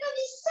වොලියම් එක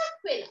 20ක්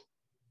වෙලා.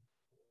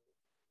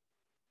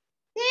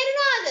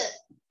 තේරුණාද?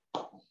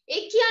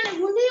 ඒ කියන්නේ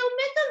වොලියම්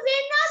එක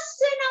වෙනස්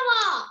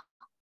වෙනවා.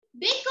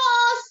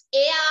 Because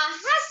air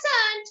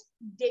hasn't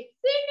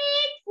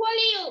definite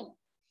volume.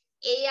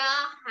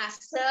 Air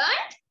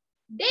hasn't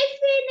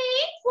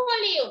definite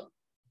volume.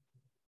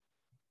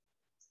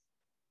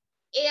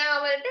 air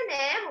වලට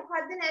නෑ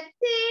මොකද්ද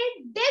නැත්තේ?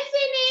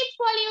 definite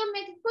volume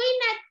එකකුයි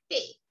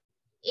නැත්තේ.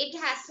 It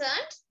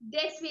hasn't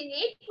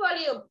definite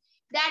volume.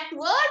 That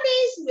word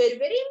is very,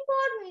 very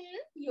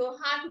important. You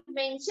have to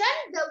mention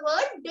the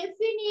word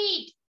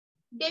definite.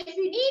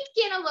 Definite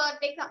කියන word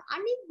එක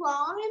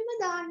අනිවාර්යයෙන්ම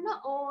දාන්න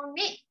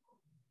ඕනේ.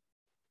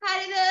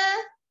 හරිද?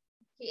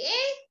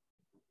 Okay.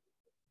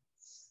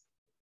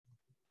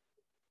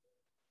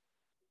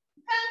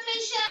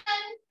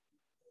 Conclusion.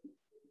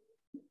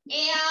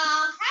 Air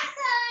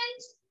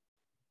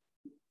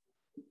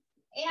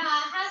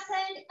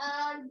hasn't a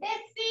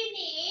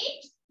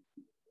definite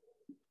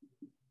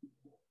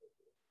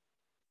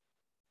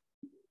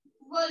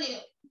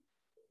volume.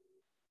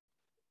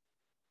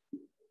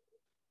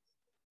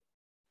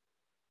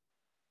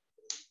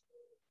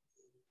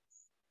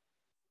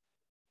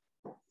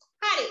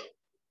 හරි.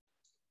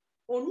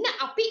 ඔන්න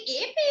අපි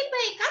ඒ පේපර්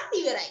එකත්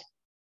ඉවරයි.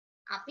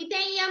 අපි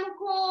දැන්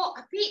යමුකෝ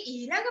අපි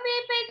ඊළඟ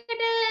පේපර්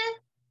එකට.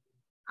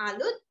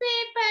 අලුත්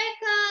පේපර්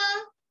එක.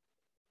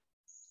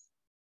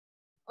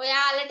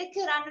 ඔයාලට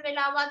කරන්න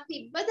වෙලාවක්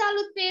තිබ්බද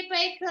අලුත් පේපර්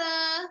එක?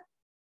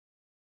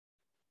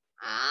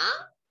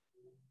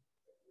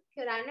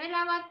 කරන්න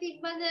වෙලාවක්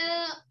තිබ්බද?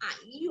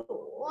 අයියෝ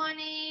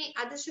අනේ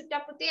අද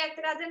සුට්ට පුතේ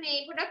අතට අද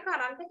මේ පොඩක්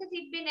කරන්ට් එක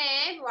තිබ්බේ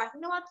නෑ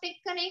වටිනවත්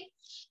එක්කනේ.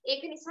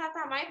 ඒක නිසා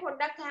තමයි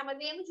පොඩ්ඩක්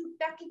හැමදේම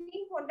සුට්ටක්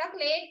ඉතින් පොඩ්ඩක්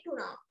ලේට්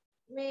වුණා.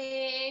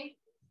 මේ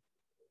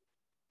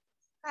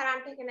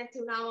කරන්ට් එක නැති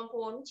වුණාම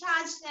ෆෝන්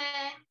charge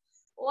නෑ.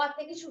 ඔයත්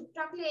එක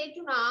සුට්ටක් ලේට්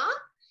වුණා.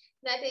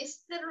 That is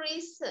the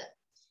reason.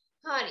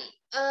 හරි.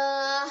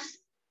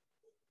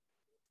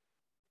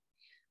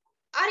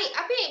 හරි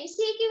අපි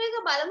MCQ එක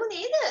බලමු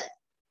නේද?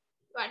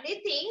 What do you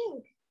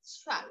think?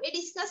 Shall we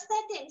discuss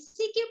that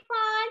MCQ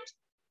part?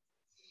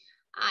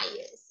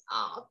 Yes.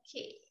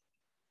 Okay.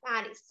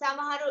 Hari.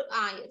 Samaharu.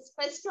 Yes.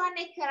 First one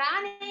ek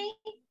karane.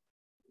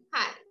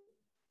 Hari.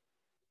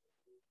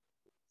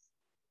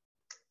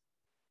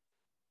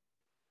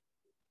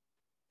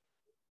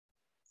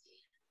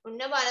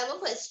 Unna balamu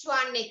first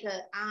one ek.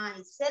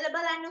 Issala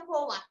balannako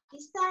what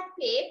is that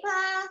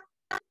paper?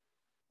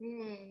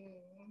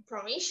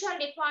 Provincial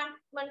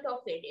Department of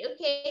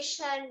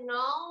Education,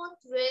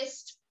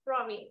 Northwestern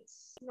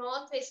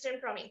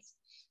Province.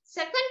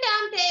 Second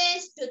term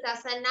test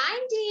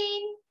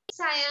 2019,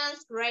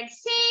 Science grade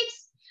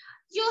 6.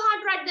 You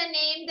have to write the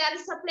name. There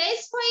is a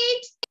place for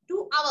it.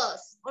 2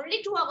 hours. Only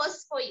 2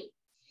 hours for you.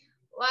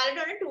 Well,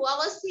 2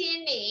 hours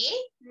CNA.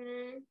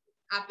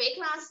 Ape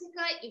class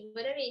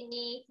ඉවර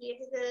වෙන්නේ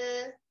කීයටද?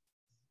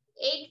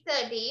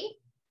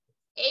 8:30.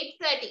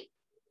 8:30.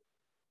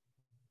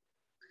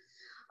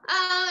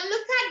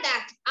 Look at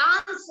that.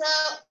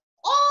 Answer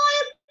all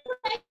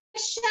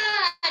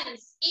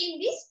questions in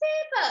this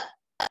paper.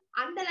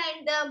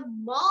 Underline the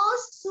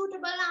most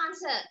suitable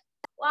answer.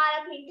 While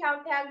print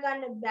out එකක්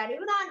ගන්න බැරි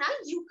වුණා නම්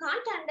you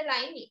can't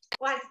underline it.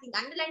 ඔයාලා ඉතින්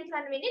underline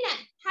කරන්න වෙන්නේ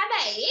නැහැ.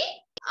 හැබැයි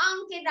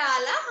අංකේ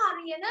දාලා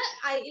හරියන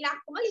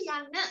ඉලක්කම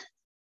ලියන්න.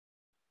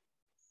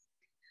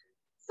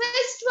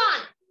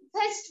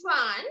 First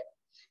one.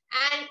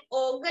 An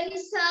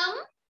organism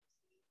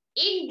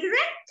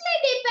indirectly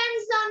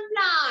depends on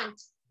plant.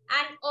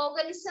 An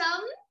organism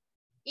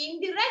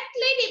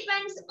indirectly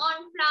depends on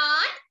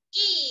plant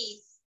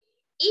is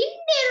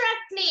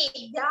indirectly.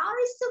 There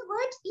is the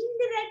word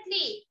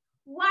indirectly.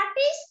 What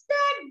is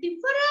the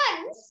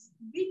difference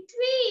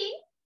between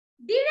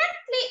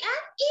directly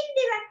and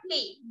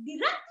indirectly?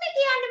 Directly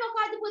කියන්නේ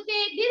මොකද්ද පුතේ?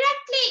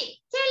 Directly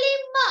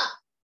කෙලින්ම.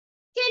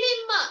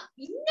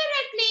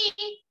 Indirectly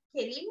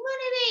කෙලින්ම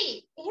නෙවෙයි.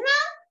 එහෙනම්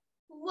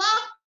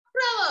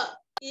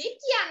ඒ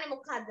කියන්නේ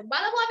මොකද්ද?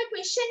 බලමු අපි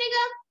question එක.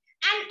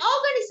 An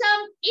organism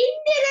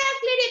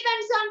indirectly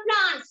depends on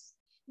plants.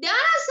 There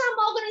are some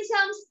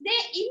organisms they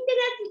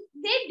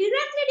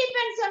directly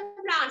depends on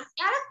plants.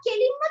 යාලා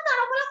කෙලින්ම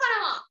තනකොළ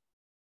කනවා.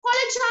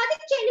 කොළ ජාති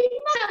කෙලින්ම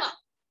කනවා.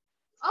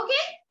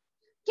 Okay?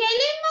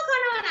 කෙලින්ම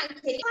කනවා නම්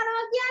කෙලින්ම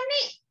කනවා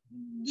කියන්නේ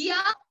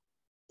ගියා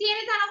තියෙන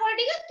තනකොළ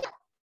ටික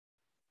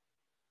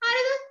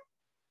හරිද?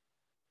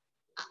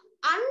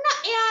 අන්න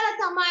එයාලා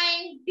තමයි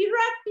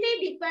directly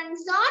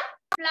depends on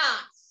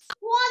plants.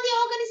 Who are the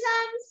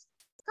organisms?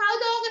 Cow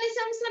the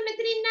organisms la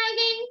මෙතන ඉන්න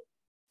අයගෙන්?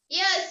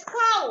 Yes,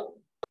 cow.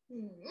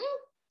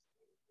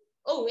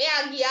 Oh,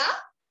 එයා ගියා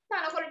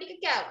තනකොළ ටික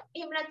කෑවා.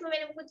 එහෙම නැත්නම්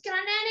වෙන මොකද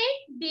කරන්නේ නැනේ?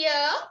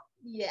 Deer.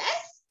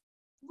 Yes.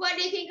 What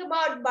do you think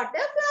about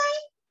butterfly?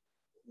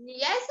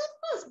 Yes, of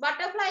course.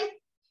 Butterfly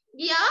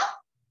ගියා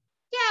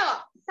කෑවා.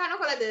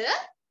 තනකොළද?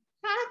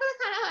 තනකොළ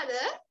කනවද?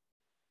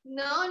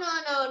 No.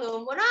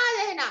 මොනවාද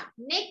එහෙනම්?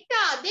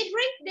 Nectar. They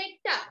drink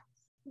nectar.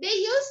 They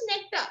use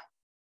nectar.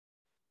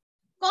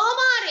 කොහොම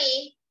හරි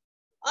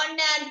on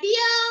a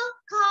deer,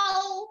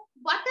 cow,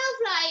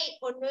 butterfly,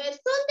 on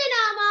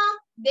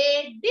they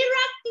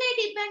directly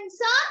depends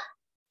on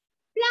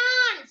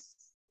plants.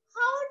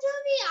 How do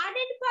we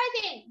identify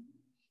them?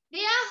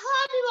 They are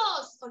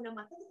herbivores.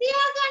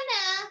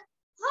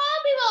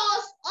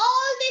 Herbivores,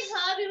 all the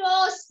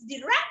herbivores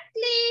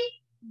directly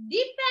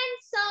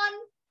depends on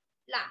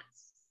plants.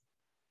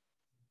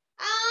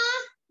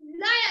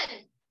 Lion.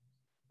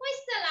 Who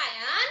is the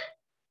lion?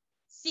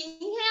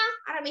 Sinha.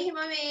 අර මෙහෙම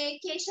මේ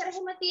කේශර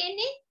එහෙම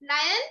තියෙන්නේ.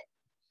 Lion.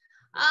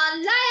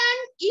 Lion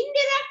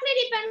indirectly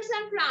depends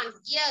on plants.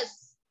 Yes.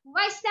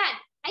 Why is that?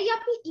 අය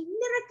අපි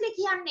indirectly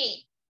කියන්නේ.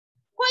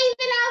 කොයි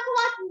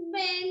වෙලාවකවත්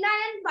මේ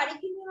lion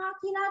බඩගිනිනවා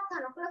කියලා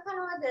තනකොළ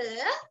කනවද?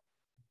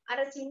 අර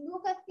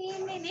සින්දුවක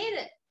තියෙන්නේ නේද?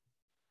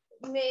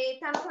 මේ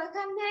තනකොළ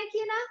කන්නේ නැහැ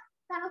කියලා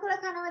තනකොළ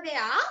කනවද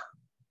යා?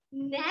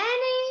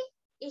 නෑනේ.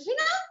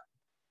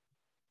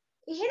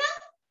 එහෙනම්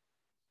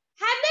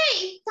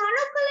හැබැයි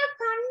තනකොළ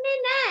කන්නේ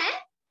නැහැ.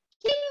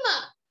 කිම්ම?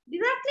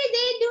 Directly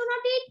they do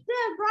not eat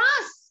the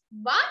grass,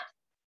 but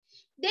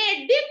they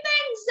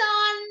depends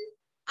on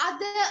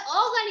other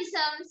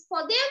organisms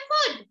for their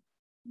food.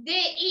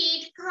 They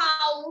eat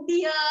cow,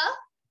 deer,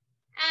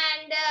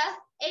 and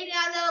any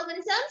other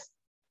organisms.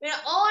 When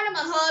all of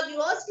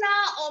herbivores la,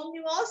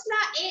 omnivores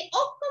la,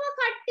 ඔක්කොම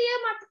කට්ටිය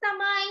මත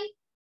තමයි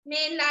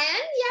මේ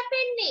lion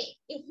යපෙන්නේ.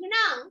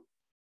 එහෙනම්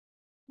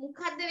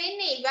මොකද්ද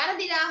වෙන්නේ?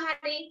 වැරදිලා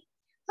හරි.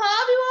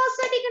 herbivores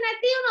ටික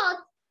නැති වුණොත්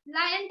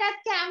lion ටත්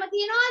කැම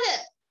තියනවද?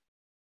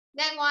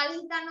 දැන් ඔයාලා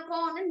හිතන්නකෝ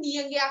ඕන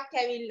නියගයක්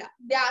ඇවිල්ලා.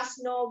 There's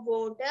no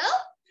water.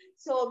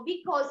 So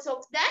because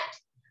of that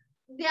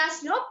there's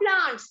no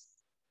plants.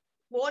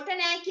 Water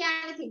නැහැ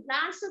කියන්නේ ඉතින්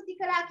plants උත්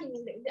කරා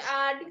කියන්නේ.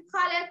 ටික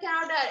කාලයක්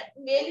යනකොට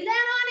වෙලිලා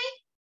යනවානේ.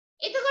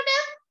 එතකොට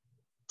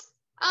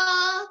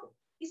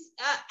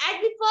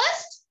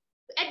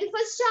at the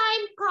first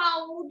time cow,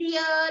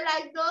 deer,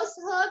 like those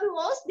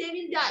herbivores, they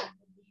will die.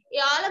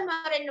 යාලා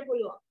මරන්න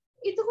පුළුවන්.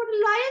 එතකොට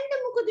lion ද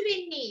මොකද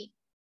වෙන්නේ?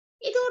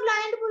 එතකොට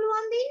lion ද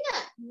පුළුවන්ද ඉන්න?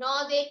 No,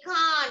 they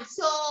can't.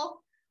 So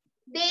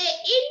they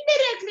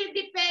indirectly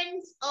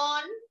depends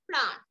on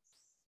plants.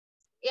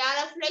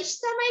 යාලා flesh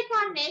තමයි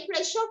කන්නේ,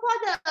 flesh of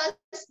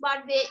others, but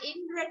they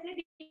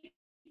indirectly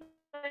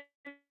depend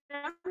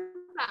on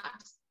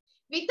plants.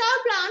 Without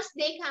plants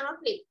they cannot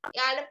live.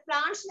 යාලා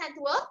plants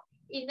නැතුව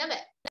ඉන්න බෑ.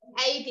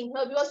 ඇයි ඉතින්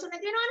herbivores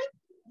නැති වෙනවනේ?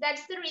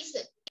 That's the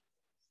reason.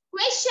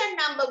 Question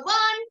number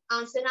 1,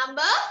 answer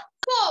number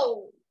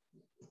 4.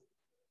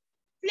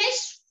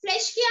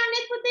 Flesh කියන්නේ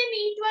පුතේ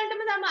meat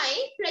වලටම තමයි.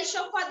 Flesh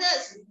of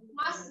others.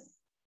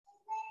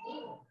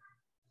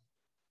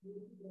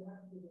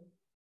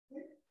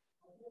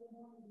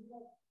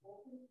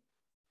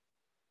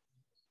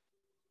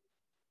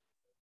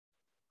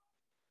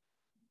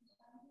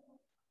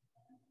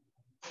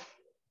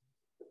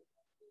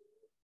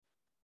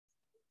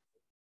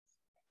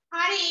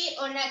 Hari,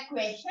 on a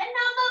question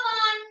number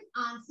 1,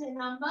 answer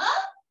number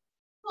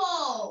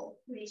 4.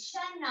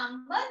 Question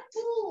number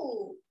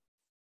 2.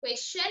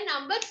 Question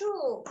number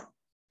 2.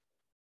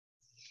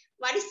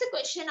 What is the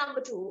question number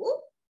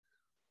 2?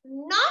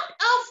 Not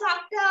a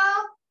factor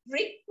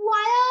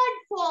required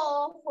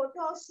for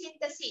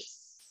photosynthesis.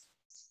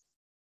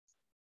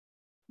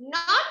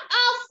 Not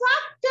a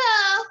factor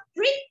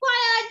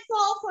required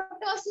for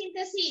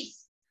photosynthesis.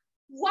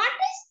 What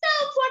is the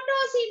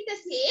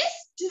photosynthesis?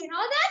 Do you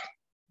know that?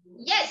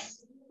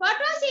 Yes.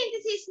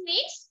 Photosynthesis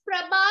means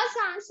Prabha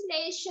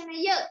translation.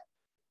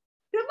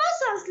 Prabha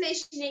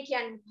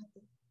translation.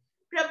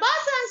 Prabha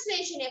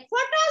translation.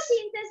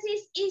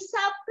 Photosynthesis is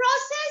a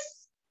process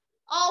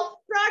of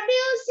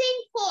producing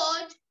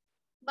food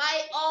by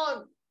own.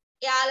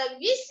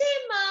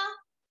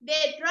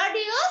 They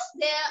produce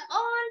their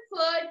own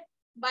food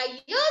by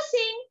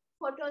using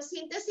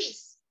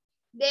photosynthesis.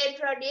 They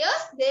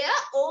produce their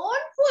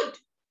own food.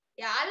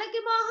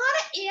 යාලගේ ආහාර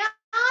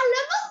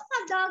එයාලම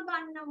හදා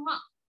ගන්නවා.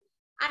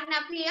 අන්න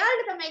අපි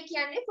එයාලට තමයි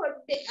කියන්නේ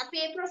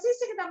අපේ process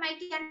එක තමයි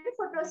කියන්නේ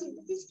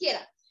photosynthesis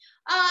කියලා.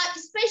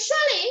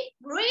 Especially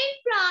green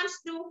plants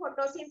do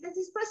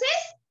photosynthesis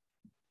process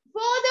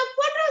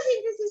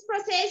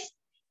process,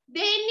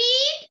 they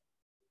need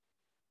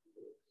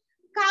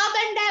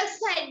carbon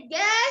dioxide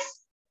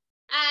gas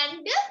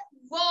and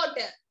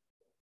water.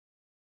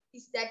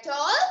 Is that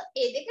all?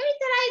 ඒ දෙක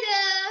විතරයිද?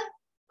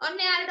 ඔන්න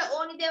යාලට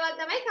ඕනි දේවල්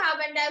තමයි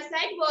carbon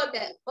dioxide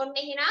water. ඔන්න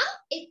එහෙනම්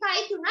 1යි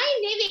 3යි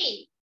නෙවෙයි.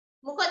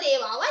 මොකද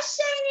ඒව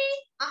අවශ්‍යයිනේ.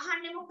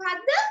 අහන්නේ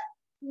මොකද්ද?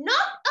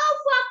 Not a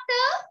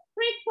factor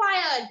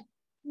required.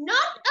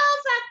 Not a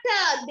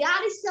factor.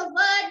 There is a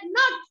word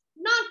not.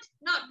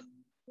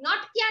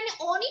 Not කියන්නේ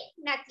ඕනි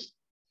නැති.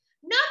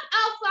 Not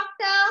a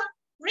factor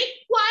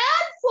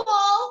required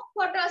for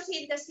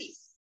photosynthesis.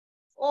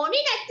 ඕනි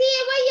නැති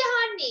ඒවා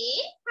යහන්නේ.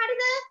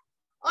 හරිද?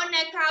 On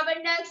a carbon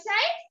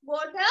dioxide,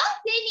 water,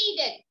 they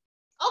needed.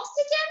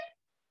 Oxygen,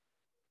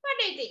 what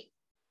do you think?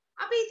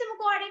 අපි හිතමු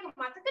code එක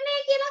මතක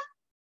නැහැ කියලා.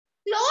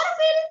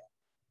 Chlorophyll.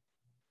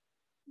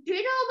 Do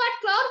you know about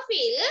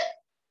chlorophyll?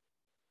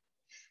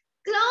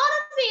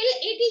 Chlorophyll,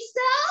 it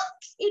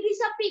is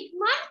a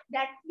pigment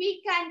that we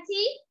can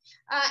see.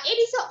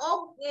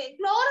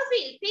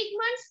 Chlorophyll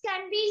pigments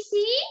can be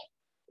seen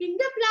in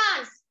the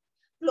plants.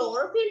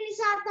 Chlorophyll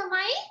නිසා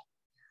තමයි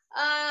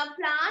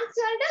plants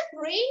වලට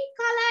green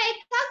color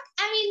එකක්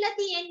ඇවිල්ලා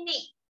තියෙන්නේ.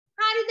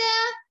 හරිද?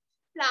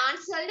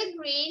 plants වලට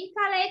green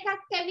color එකක්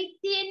ඇවිත්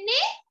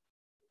තියෙන්නේ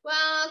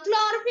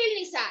chlorophyll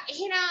නිසා.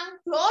 එහෙනම්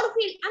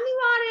chlorophyll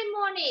අනිවාර්යෙන්ම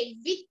ඕනේ.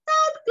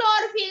 Without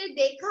chlorophyll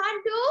they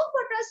can't do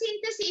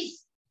photosynthesis.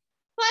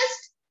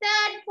 First,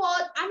 third,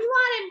 fourth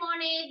අනිවාර්යෙන්ම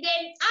ඕනේ.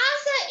 Then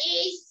answer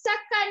is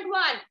second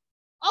one.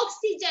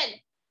 Oxygen.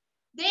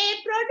 They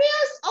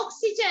produce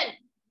oxygen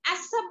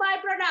as a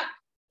byproduct.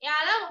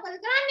 එයාලා මොකද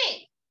කරන්නේ?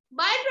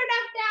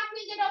 Byproduct එකක්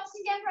විදිහට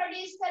oxygen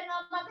produce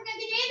කරනවා මතකද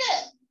නේද?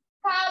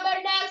 Carbon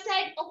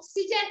dioxide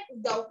oxygen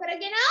උදව්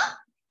කරගෙන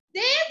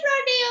they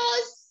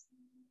produce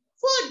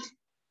food.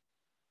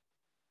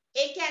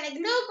 ඒ කියන්නේ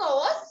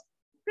glucose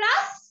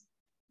plus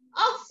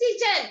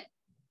oxygen.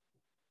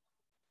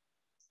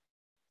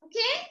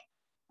 Okay?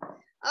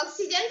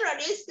 Oxygen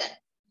produce kar.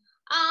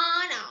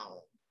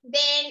 Now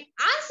then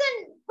answer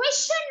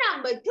question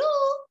number 2.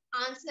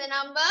 Answer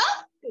number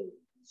 2.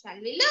 Shall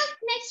we look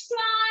next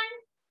one?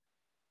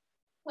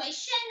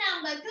 Question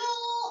number 2,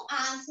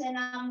 answer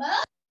number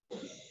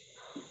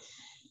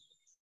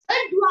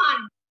third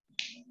one.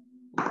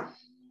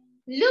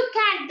 Look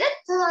at the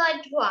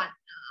third one.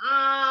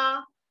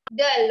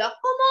 The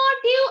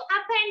locomotive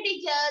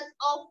appendages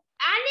of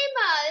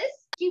animals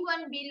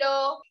given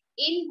below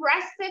in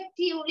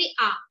respectively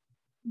are.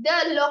 The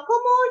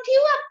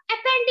locomotive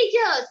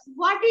appendages.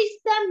 What is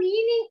the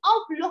meaning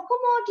of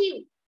locomotive?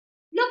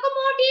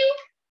 Locomotive,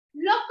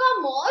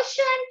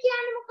 locomotion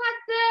කියන්නේ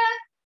මොකක්ද?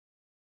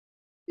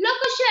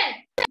 Location.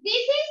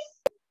 This is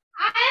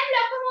I am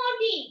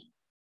locomoting.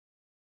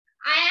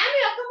 I am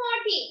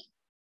locomoting.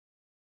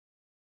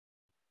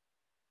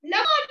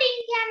 Locomoting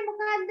කියන්නේ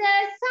මොකද්ද?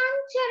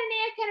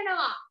 සංචරණය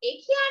කරනවා. ඒ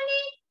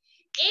කියන්නේ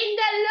in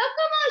the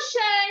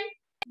locomotion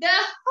the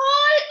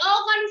whole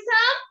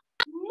organism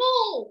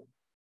move.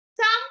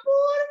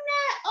 සම්පූර්ණ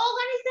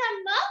organism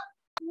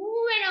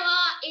move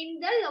වෙනවා in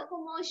the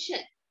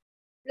locomotion.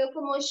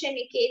 Locomotion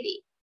එකේදී.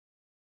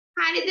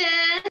 හරිද?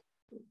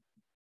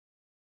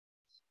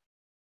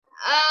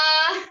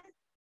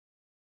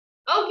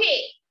 Okay.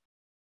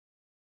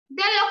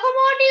 The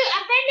locomotive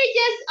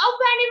appendages of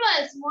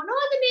animals.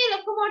 මොනවද මේ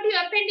locomotive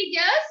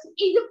appendages?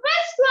 Is the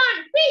first one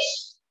fish.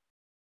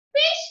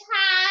 Fish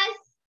has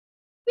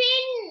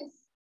fins.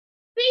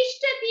 Fish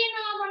ට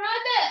තියෙනවා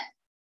මොනවද?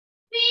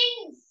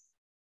 Fins.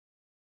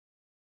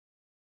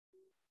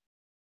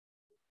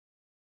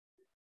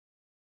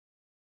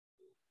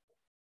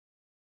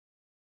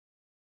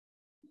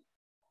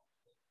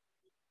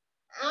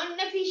 On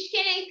the fish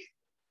කෙනෙක්.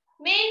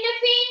 Main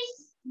fins,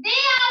 they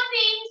are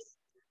fins.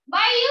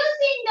 By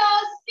using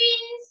those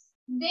fins,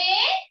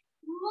 they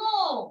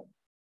move.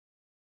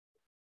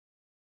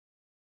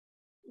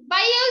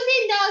 By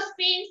using those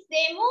fins,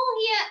 they move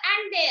here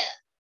and there.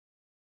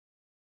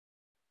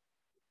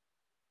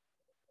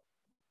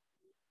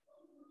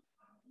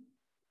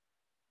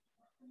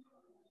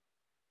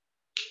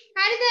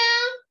 And the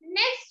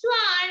next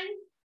one,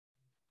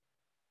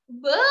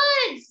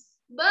 birds.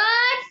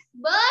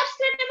 Birds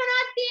වලට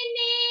මොනවද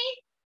තියෙන්නේ?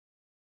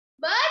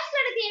 Birds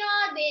වලට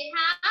තියෙනවා they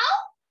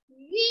have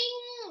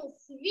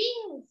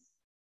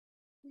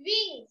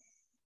wings.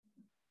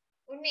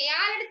 උන්න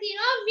යාලට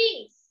තියෙනවා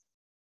wings.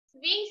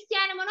 Wings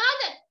කියන්නේ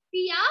මොනවද?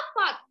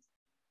 පියාපත්.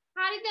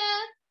 හරිද?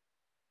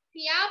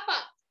 පියාපත්.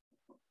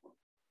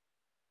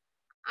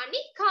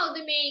 අනිත් කවුද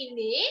මේ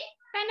ඉන්නේ?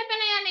 පැන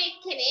යන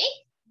එක්කෙනෙක්.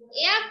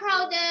 එයා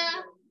කවුද?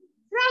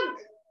 Frog.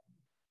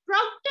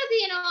 Frog ට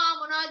තියෙනවා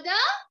මොනවද?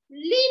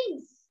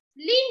 Limbs.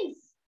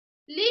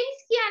 Limbs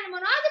කියන්නේ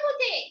මොනවද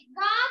පුතේ?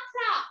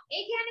 ගාත්‍රා.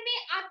 ඒ කියන්නේ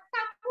මේ අත්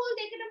කකුල්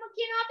දෙකටම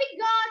කියනවා අපි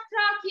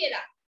ගාත්‍රා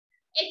කියලා.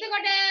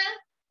 එතකොට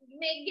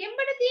මේ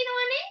ගෙම්බට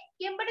තියෙනවනේ.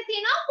 ගෙම්බට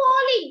තියෙනවා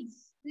 4 limbs.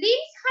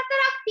 Limbs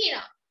 4ක්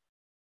තියෙනවා.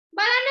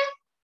 බලන්න.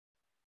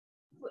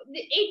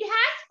 It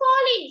has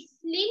 4 limbs.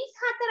 Limbs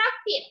 4ක්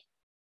තියෙනවා.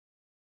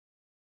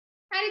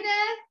 හරිද?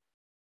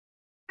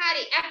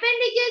 හරි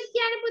appendages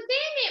කියන්නේ පුතේ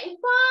මේ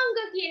උපාංග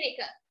කියන එක.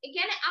 ඒ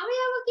කියන්නේ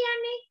අවයව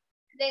කියන්නේ.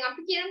 දැන්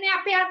අපි කියන්නේ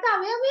අපේ අත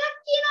අවයවයක්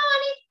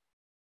කියනවානේ.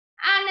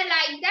 And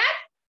like that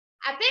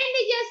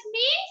appendages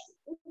means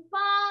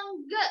upang.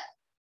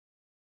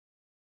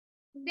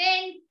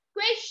 Then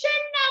question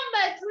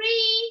number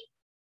 3,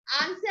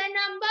 answer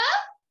number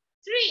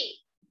 3,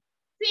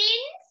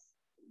 fins,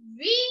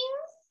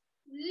 wings,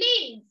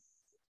 limbs.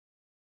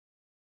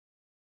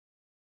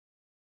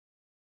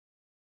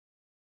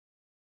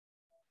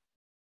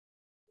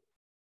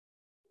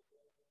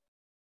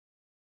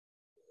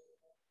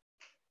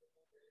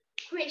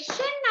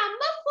 Question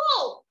number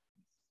 4.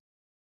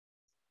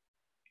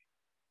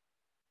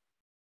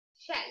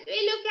 Shall we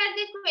look at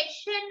the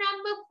question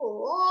number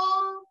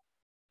 4?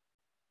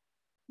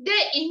 The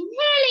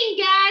inhaling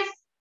gas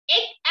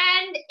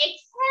and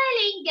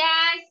exhaling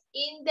gas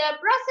in the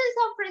process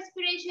of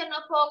respiration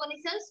of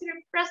organisms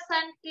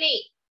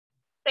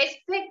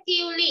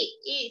respectively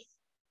is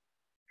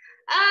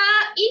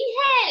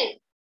inhale.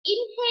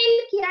 Inhale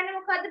කියන්නේ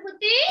මොකද්ද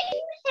පුතේ?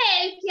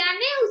 Inhale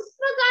කියන්නේ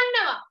හුස්ම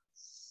ගන්නවා.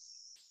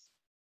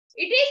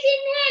 It is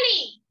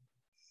inhaling.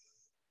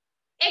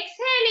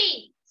 Exhaling.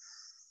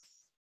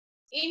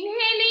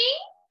 Inhaling.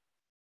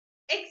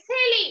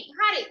 Exhaling.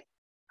 හරි.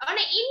 ඔන්න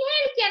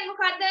inhale කියන්නේ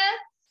මොකද්ද?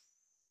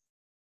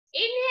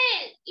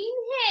 Inhale.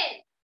 Inhale.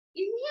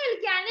 Inhale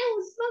කියන්නේ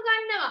හුස්ම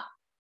ගන්නවා.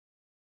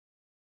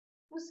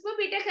 හුස්ම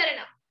පිට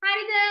කරනවා.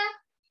 හරිද?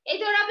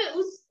 එතකොට අපි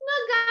හුස්ම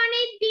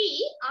ගන්නෙදී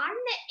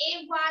අන්න ඒ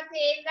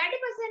වාතයේ වැඩි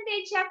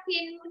percentage එකක්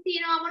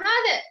තියෙනවා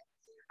මොනවද?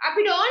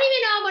 අපිට ඕනි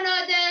වෙනවා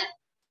මොනවද?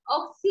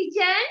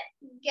 Oxygen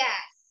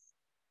gas.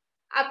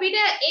 අපිට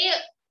ඒ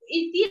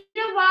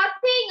ඉතිරි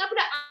වාතයෙන්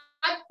අපිට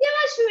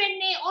අත්‍යවශ්‍ය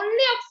වෙන්නේ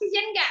only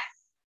oxygen gas.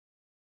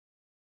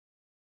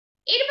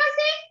 ඊට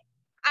පස්සේ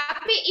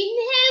අපි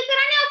inhale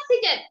කරන්නේ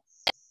oxygen.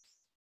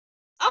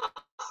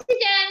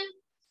 Oxygen.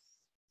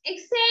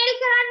 Exhale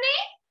කරන්නේ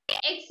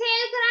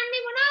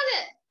මොනවද?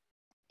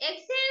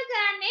 Exhale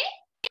කරන්නේ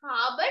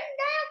carbon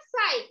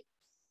dioxide.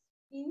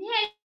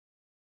 Inhale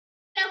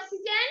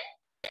oxygen,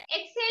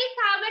 exhale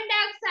carbon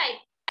dioxide.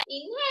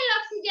 Inhale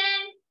oxygen,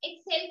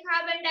 exhale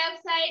carbon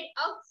dioxide.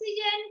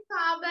 Oxygen,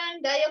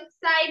 carbon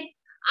dioxide.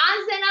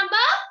 Answer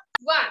number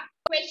 1.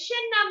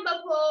 Question number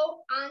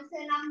 4.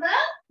 Answer number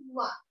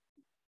 1.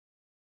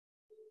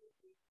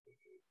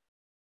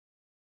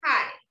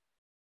 Hi.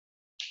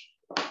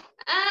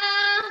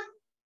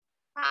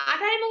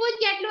 පාටයි මොකද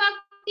ගැටලුවක්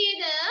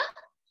තියෙද?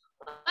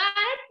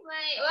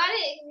 ඔයාලා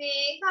මේ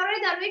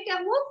කවුරුද දරුවෙක්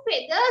කියමු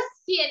feathers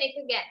කියන එක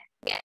ගැන.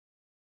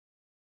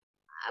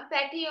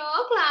 පැටියෝ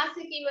ක්ලාස්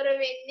එක ඉවර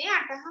වෙන්නේ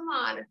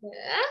 8:00ට.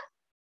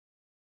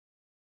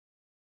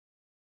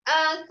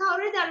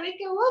 කවුරුද දරුවෙක්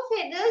කියමු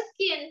feathers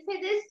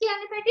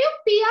කියන්නේ පැටියෝ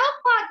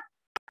පියාපත්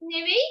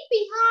නෙවෙයි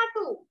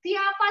පිහාටු.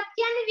 පියාපත්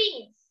කියන්නේ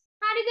wings.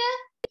 හරිද?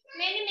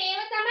 මෙන්න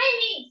මේව තමයි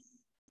wings.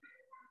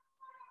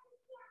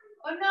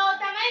 ඔන්න ඕක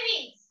තමයි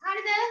wings.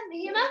 හරිද?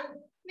 මෙහෙම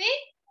මේ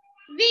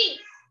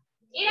wings.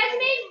 ඊට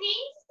මේ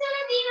wings වල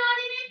තියෙනවා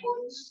මේ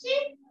පුංචි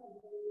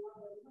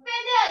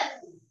feathers.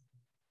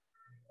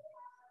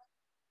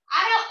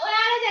 අර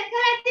ඔයාලා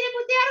දැකලා ඇතිනේ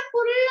පුතේ අර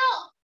කුරුල්ලෝ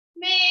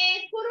මේ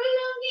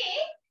කුරුල්ලෝගේ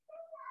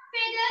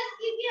feathers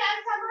කිසිලා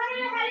සමහර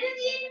වෙලාවට හැරිලා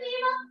තියෙන්නේ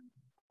මෙහෙම.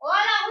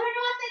 ඔයාලා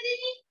අහුරනවත්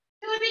ඇතිනේ.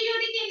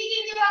 චූටි කිඳි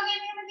වගේ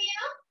මෙහෙම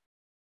තියෙනවා.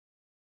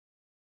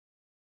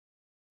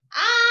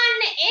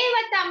 ආන්න ඒව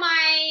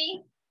තමයි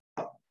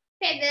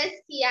feathers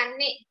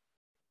කියන්නේ.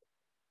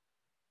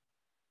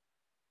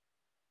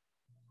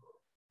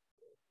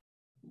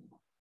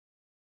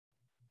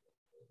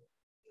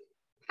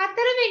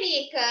 හතරවෙනි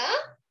එක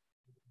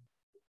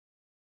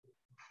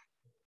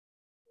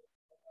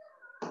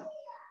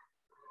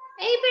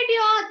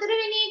පැටියෝ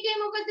හතරවෙනි එකේ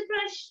මොකද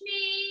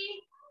ප්‍රශ්නේ?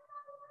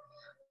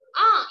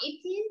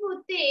 ඉතින්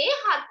පුතේ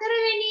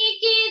හතරවෙනි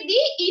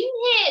එකේදී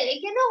inhale ඒ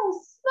කියන්නේ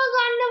හුස්ම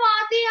ගන්න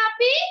වාතය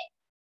අපි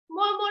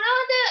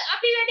මොනවද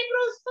අපි වැඩිපුර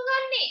හුස්ම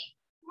ගන්නෙ?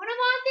 මොන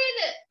වාතයද?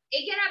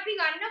 ඒ කියන්නේ අපි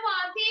ගන්න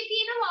වාතයේ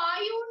තියෙන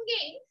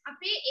වායුන්ගෙන්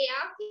අපේ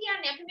එයා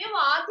කියන්නේ අපි මේ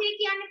වාතය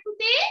කියන්නේ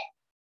පුතේ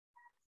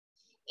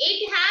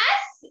it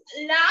has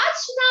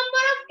large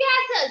number of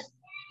gases.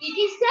 It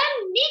is a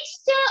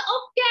mixture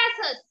of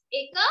gases.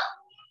 එක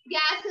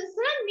gases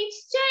වල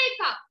mixture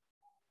එකක්.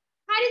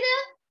 හරිද?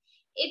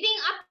 ඉතින්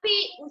අපි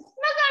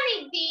උෂ්ම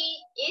ගනිද්දී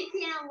ඒ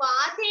තියෙන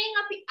වාතයෙන්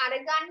අපි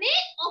අරගන්නේ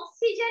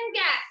oxygen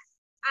gas.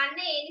 අන්න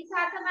ඒ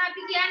නිසා තමයි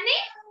අපි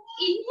කියන්නේ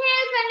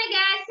inhale කරන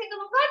gas එක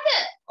මොකද්ද?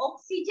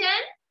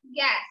 Oxygen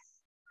gas.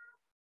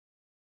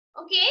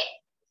 Okay?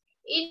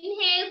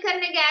 Inhale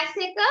කරන gas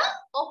එක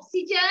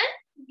oxygen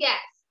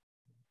gas.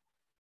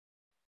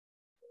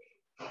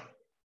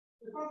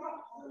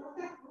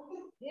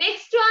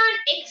 Next one,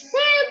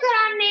 exhale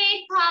කරන්නේ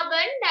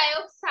carbon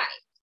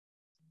dioxide.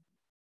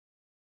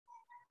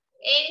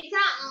 ඒ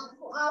නිසා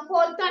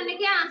fourth one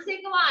එකේ answer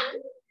එක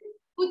 1.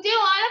 පුතේ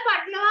ඔයාලා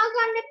පටලවා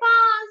ගන්න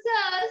එපා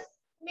answers.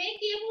 මේ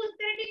කියපු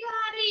උත්තර ටික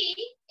හරි.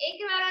 ඒක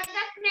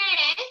වැරද්දක්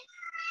නෑ.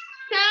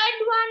 third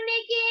one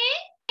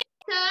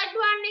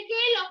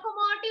එකේ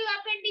locomotive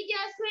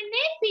appendages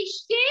වෙන්නේ fish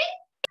ගේ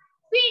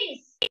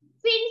Fins.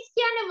 Fins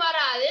කියන්නේ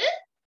වරාල්.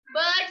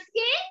 Birds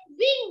ගේ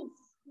wings.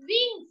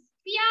 Wings.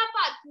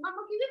 පියාපත්. මම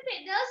කිව්වේ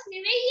feathers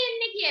නෙවෙයි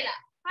එන්නේ කියලා.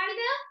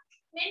 හරිද?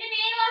 මෙන්න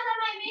මේවා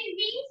තමයි මේ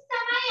wings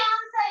තමයි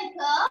answer එක.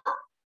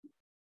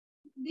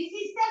 This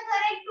is the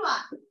correct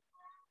one.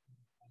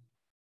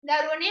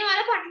 දරුවනේ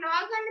වල පටලවා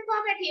ගන්න එපා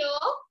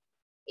පැටියෝ.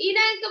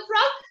 ඊළඟ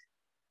frog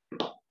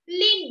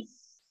limbs.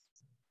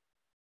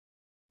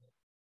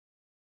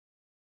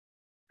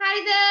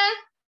 හරිද?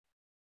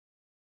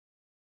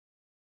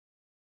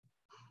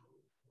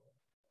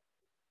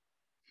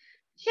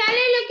 Shall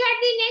we look at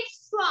the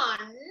next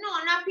one?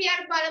 ඔන්න අපි අර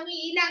බලමු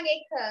ඊළඟ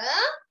එක.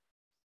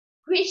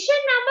 Question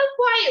number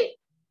 5.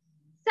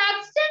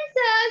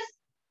 Substances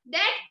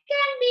that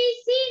can be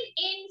seen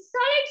in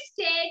solid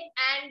state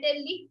and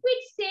liquid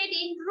state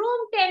in room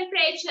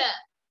temperature.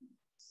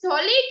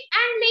 Solid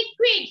and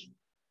liquid.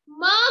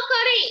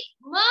 Mercury.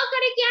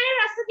 Mercury කියන්නේ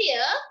රසදිය.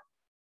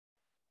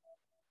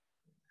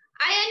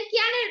 Iron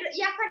කියන්නේ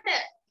යකට.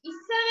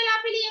 ඉස්සර වෙලා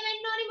අපි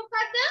ලියවෙන්න ඕනි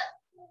මොකද්ද?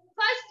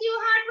 First you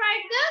have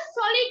write the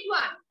solid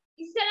one.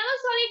 ඉස්සරම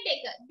solid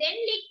එක. Then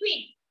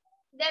liquid.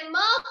 Then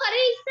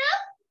mercury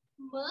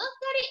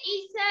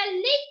is a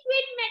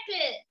liquid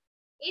metal.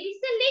 It is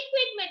a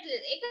liquid metal.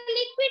 ඒක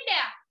liquid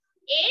එකක්.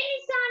 ඒ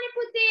නිසානේ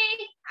පුතේ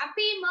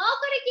අපි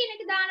mercury කියන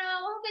එක දානවා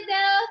මොකද?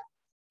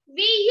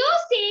 We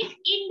use it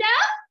in the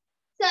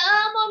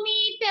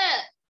thermometer.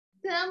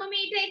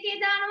 Thermometer එකේ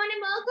දානවනේ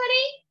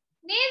mercury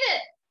නේද?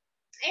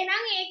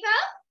 එහෙනම් ඒක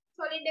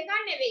solid එකක්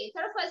නෙවෙයි.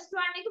 ඒතර first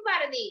one එක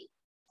පරදී.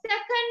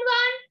 Second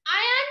one,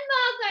 iron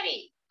mercury.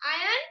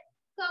 Iron,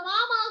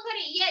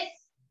 mercury. Yes,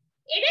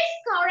 it is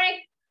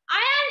correct.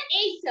 Iron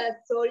is a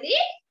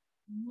solid.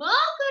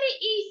 Mercury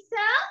is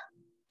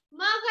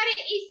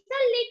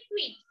a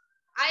liquid.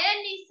 Iron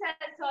is a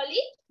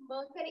solid.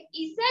 Mercury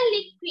is a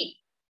liquid.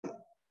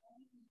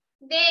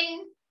 Then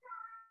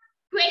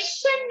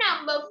question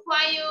number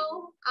 5,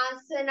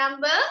 answer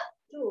number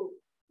 2.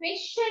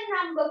 Question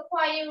number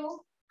 5,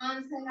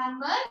 answer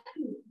number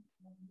 2.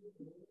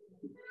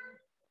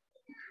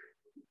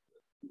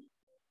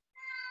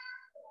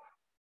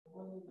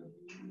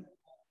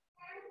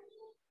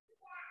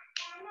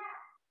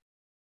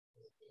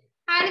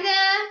 හරිද?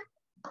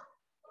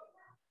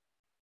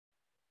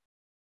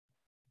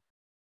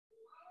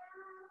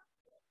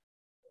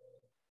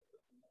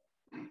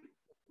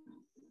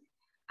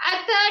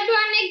 third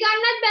one එක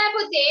ගන්නත් බෑ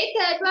පුතේ.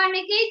 third one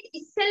එකේ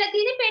ඉස්සෙල්ලා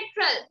තියෙන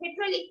petrol.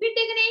 petrol liquid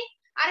එකනේ.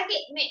 අර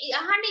මේ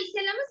අහන්නේ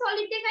ඉස්සෙල්ලාම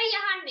solid එකයි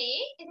අහන්නේ.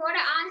 ඒකෝට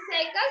answer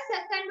එක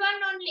second one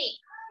only.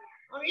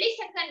 Only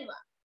second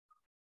one.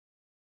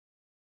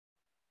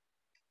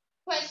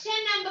 Question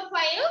number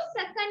 5,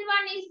 second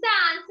one is the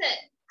answer.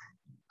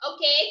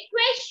 Okay,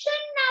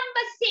 question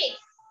number 6.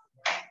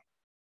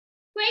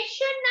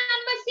 Question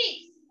number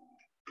 6.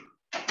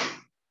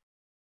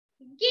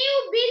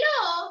 Give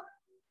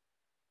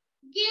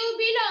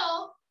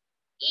below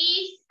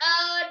is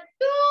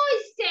two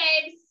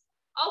steps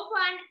of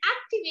an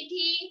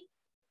activity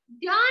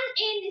done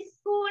in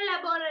school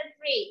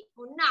laboratory.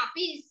 ඔන්න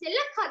අපි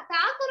ඉස්සෙල්ලා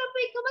කතා කරපු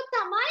එකම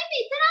තමයි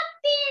මෙතනක්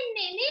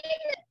තියෙන්නේ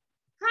නේද?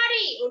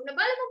 හරි, ඔන්න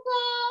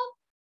බලමුකෝ.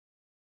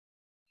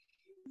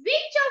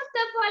 Which of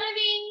the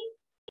following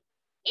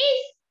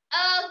is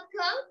a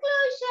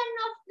conclusion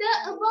of the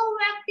above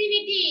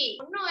activity?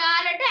 ඔන්න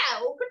ඔයාලට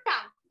ඔකට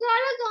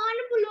ගාලා ගන්න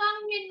පුළුවන්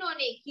වෙන්න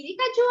ඕනේ.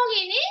 කිරිකචු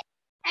වගේනේ.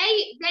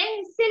 ඇයි දැන්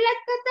ඉස්සෙල්ලා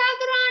කතා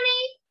කරානේ?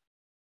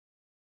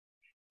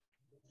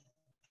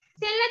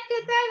 ඉස්සෙල්ලා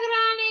කතා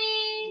කරානේ.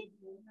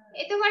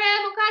 එතකොට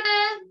මොකද?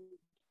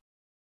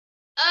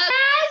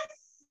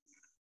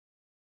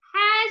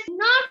 Has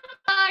not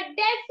a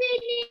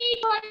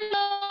definite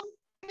follow.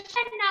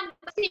 Question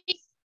number 6,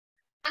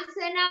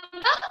 answer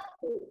number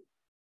 2.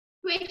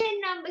 Question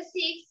number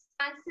 6,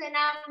 answer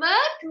number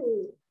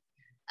 2.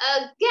 A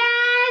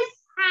gas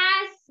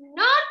has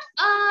not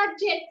a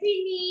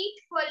definite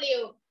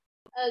volume.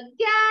 A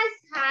gas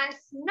has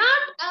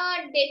not a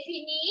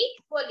definite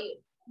volume.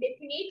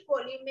 Definite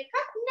volume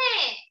එකක්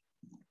නැහැ.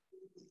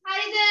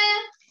 හරිද?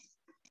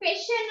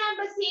 Question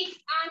number 6,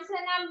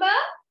 answer number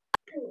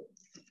 2.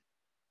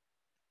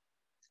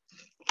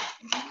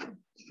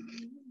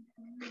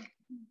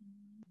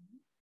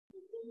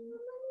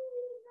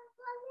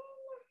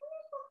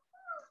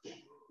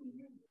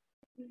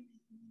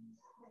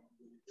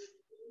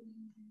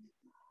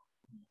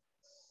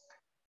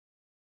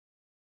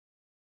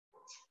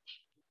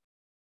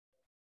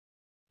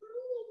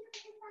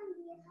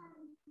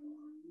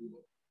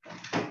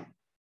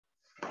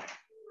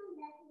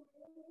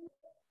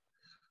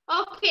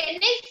 Okay,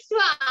 next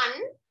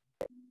one.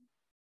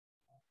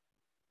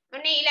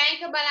 ඔන්න ඊළඟ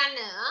එක බලන්න.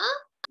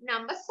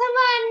 Number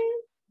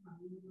 7.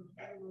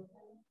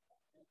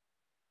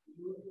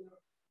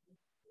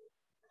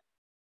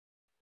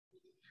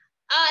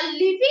 A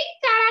living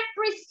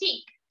characteristic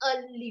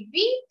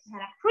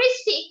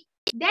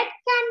that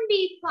can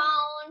be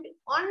found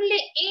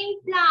only in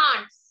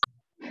plants.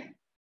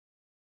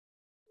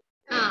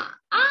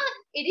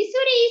 It is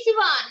very easy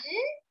one.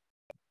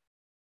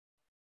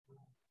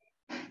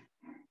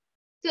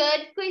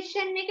 Third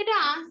question eකට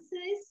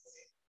answers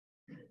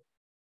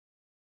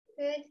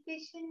third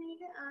question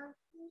එක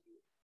answer.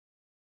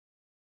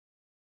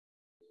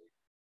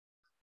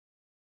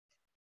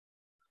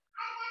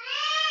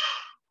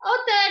 Oh,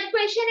 third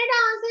question එක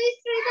answer is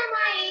 3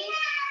 තමයි.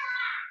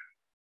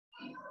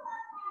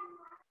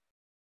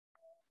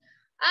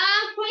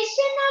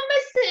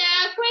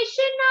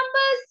 Question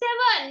number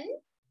 7.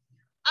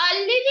 A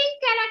living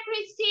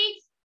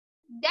characteristics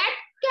that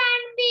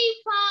can be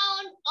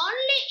found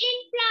only in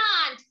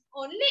plants.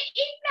 Only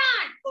in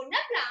plant. ඔන්න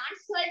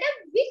plants වලට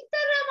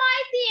විතරමයි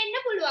තියෙන්න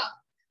පුළුවන්.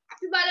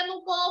 අපි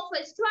බලමුකෝ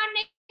first one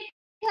එක.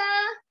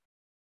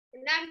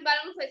 නම්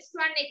බලමු first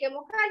one එක.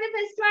 මොකද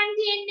first one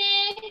තියෙන්නේ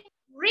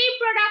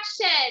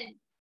reproduction.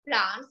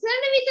 plants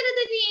වල විතරද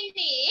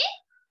තියෙන්නේ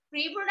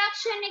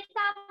reproduction එක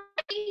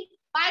තමයි.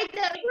 By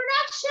the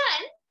reproduction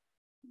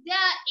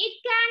it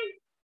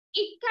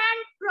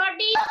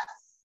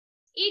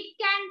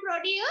can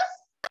produce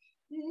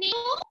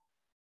new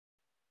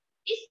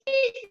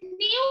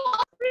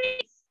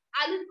offerings.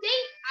 අලුත්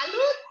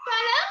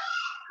ඵල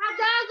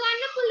හදා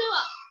ගන්න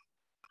පුළුවන්.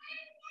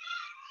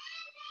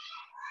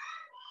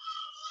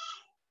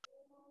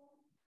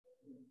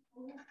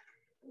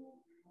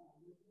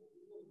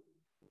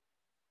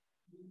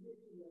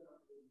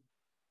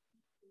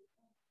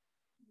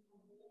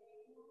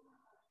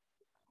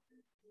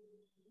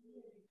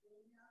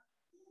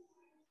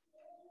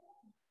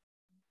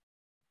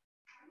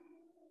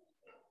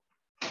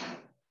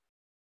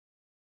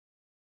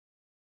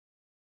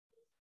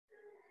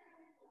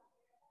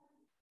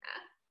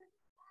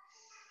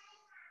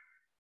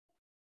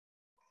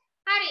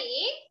 Hari,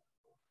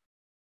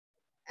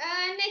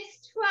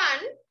 next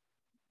one.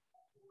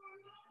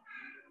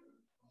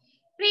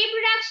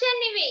 Reproduction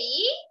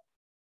නෙවෙයි.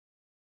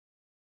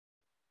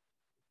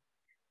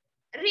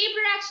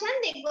 Reproduction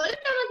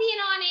දෙගොල්ලම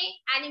තියෙනවානේ.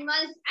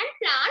 Animals and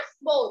plants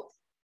both.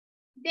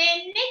 Then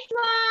next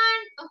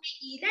one. Okay,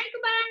 ඊළඟට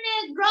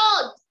බලන්න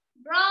growth.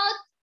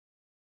 Growth.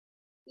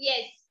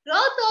 Yes,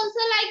 growth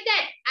also like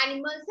that.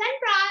 Animals and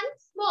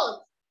plants both.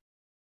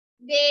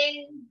 Then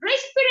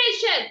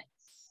respiration.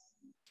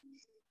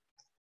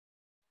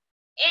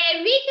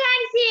 We can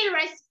see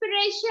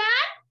respiration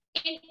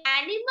in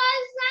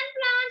animals and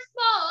plants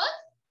both.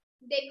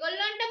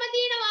 දෙගොල්ලන්ටම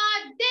තියෙනවා.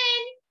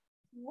 Then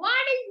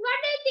what do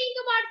you think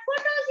about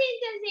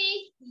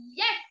photosynthesis?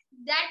 Yes,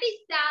 that is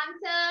the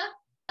answer.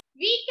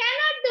 We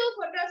cannot do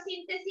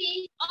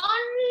photosynthesis.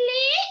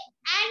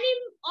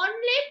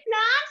 Only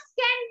plants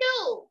can do.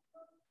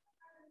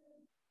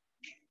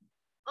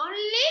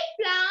 Only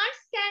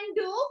plants can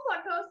do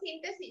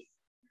photosynthesis.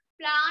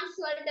 Plants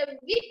වලට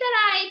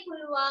විතරයි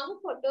පුළුවන්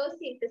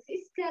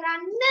photosynthesis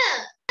කරන්න.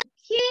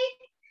 Okay.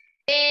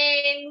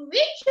 Then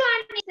which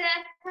one is the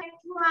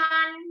correct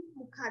one?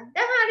 මොකක්ද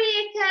හරි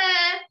එක?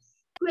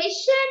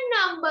 Question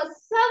number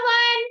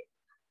 7.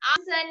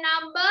 Answer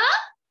number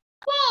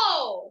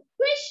 4.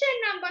 Question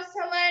number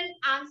 7.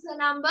 Answer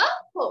number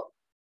 4.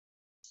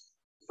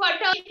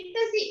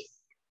 Photosynthesis.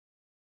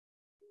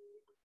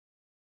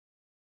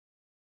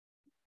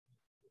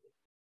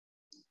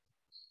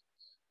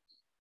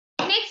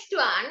 Next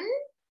one.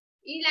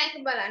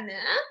 ඊළඟ බලන්න.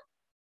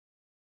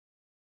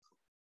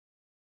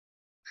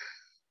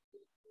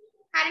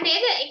 හරි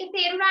නේද? ඒක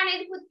තේරුණා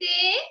නේද පුතේ?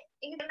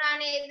 ඒක තේරුණා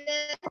නේද?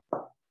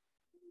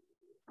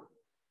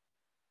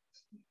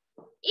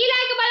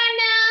 ඊළඟ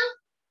බලන්න.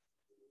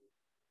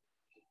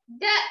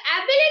 The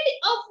ability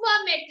of a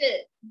metal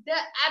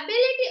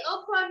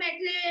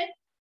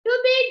to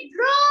be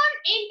drawn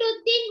into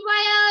thin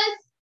wires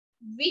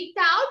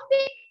without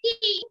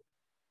breaking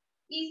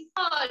is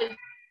called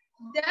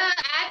the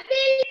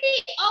ability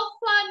of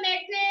a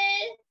metal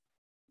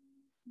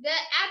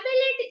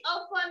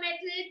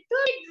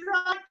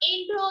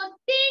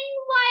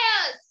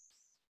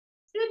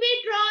to be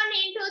drawn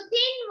into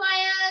thin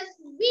wires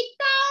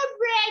without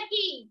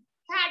breaking.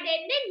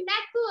 කැඩෙන්නේ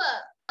නැතුව.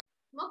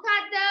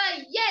 මොකද්ද?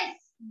 Yes,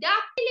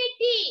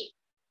 ductility.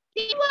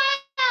 Thin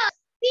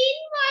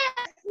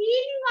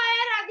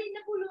wire අදින්න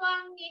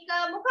පුළුවන් එක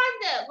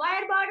මොකද්ද?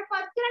 wire බවට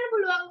පත් කරන්න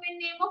පුළුවන්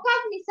වෙන්නේ මොකක්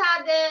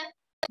නිසාද?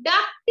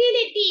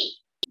 Ductility.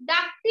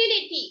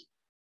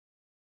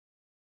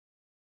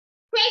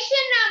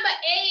 Question number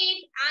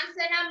 8,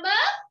 answer number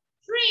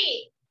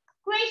 3.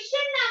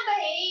 Question number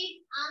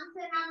 8,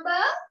 answer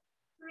number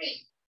 3.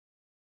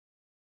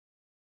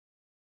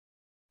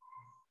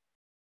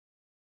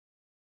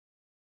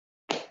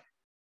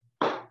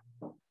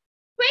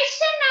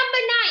 Question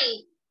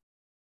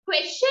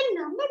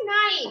number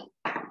 9.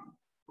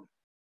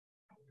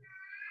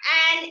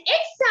 An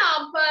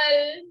example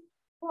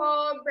for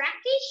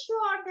brackish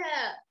water.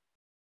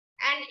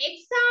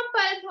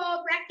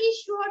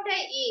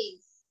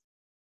 Is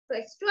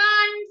first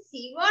one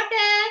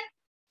seawater,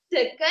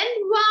 second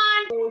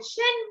one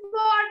ocean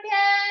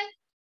water,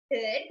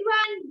 third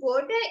one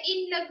water in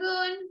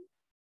lagoon,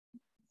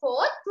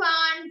 fourth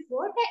one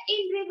water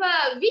in river.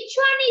 Which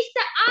one is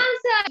the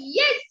answer?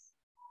 Yes,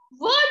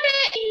 water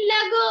in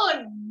lagoon.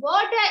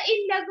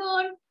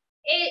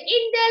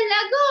 In the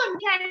lagoon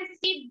can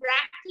see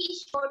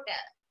brackish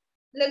water.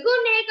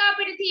 Lagoon එක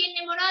අපිට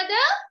තියෙන්නේ මොනවද?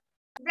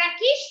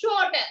 Brackish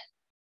water.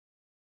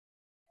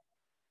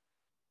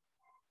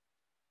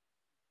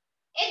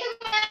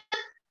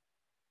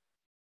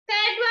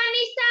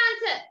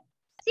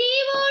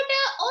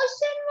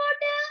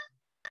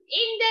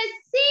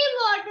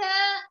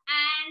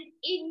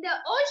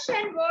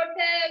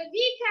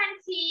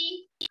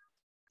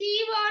 sea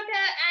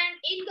water, and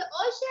in the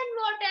ocean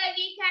water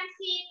we can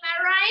see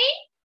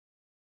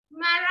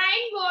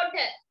marine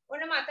water.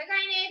 Ona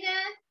matakai neda?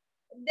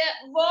 The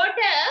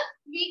water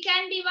we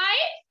can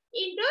divide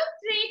into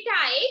 3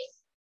 types.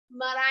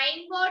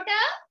 Marine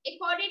water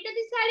according to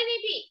the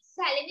salinity.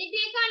 Salinity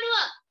එක අනුව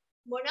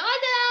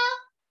මොනවද?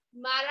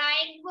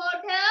 Marine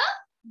water,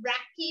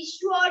 brackish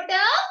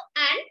water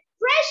and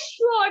fresh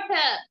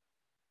water.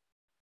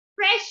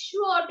 Fresh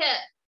water.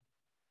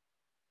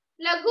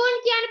 Lagoon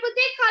කියන්නේ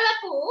පුතේ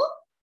කලපු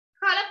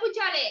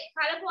ජලය.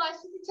 කලපු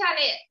අශුද්ධ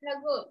ජලය.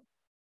 Lagoon.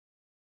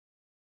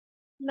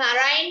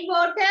 Marine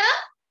water,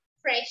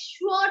 fresh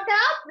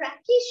water,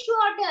 brackish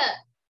water.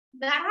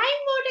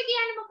 Marine water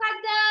කියන්නේ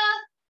මොකද්ද?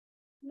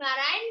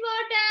 Marine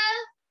water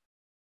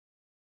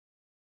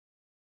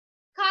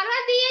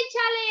කරදිය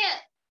ජලය.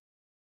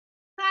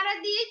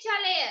 කරදිය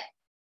ජලය.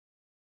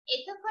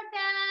 එතකොට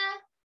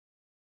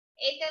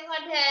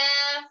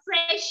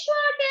fresh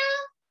water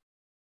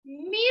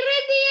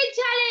මිරිදිය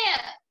ජලය.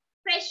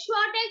 fresh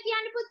water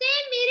කියන්නේ පුතේ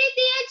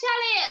මිරිදිය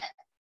ජලය.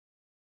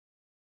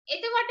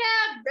 එතකොට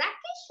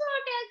brackish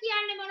water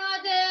කියන්නේ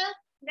මොනවද?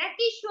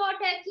 brackish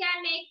water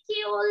කියන්නේ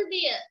කිවුල්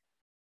දිය.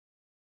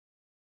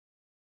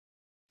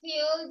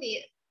 කිවුල්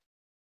දිය.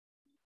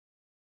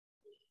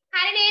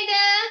 හරි නේද?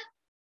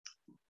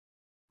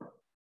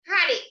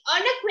 හරි.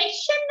 ඔන්න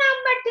question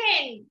number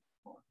 10.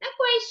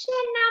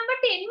 question number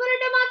 10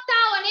 වලටමත්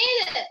ආව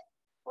නේද?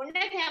 ඔන්න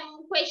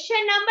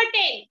question number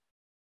 10.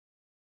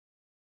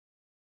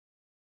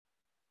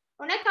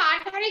 ඔන්න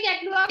කාට හරි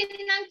ගැටලුවක්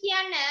ඉන්නම්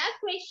කියන්න.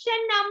 question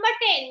number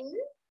 10.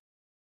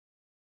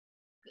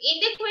 In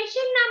the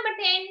question number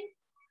 10,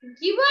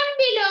 given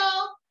below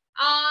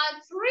are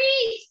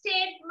 3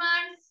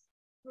 statements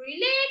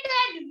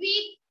related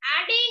with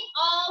adding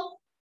of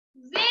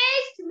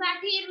waste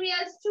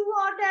materials to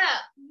water.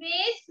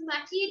 Waste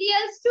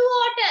materials to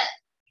water.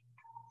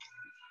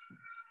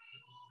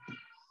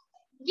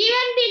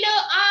 Given below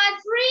are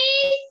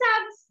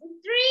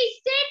 3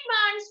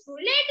 statements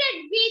related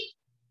with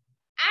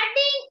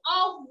adding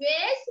of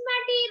waste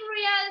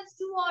materials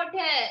to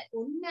water.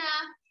 Unna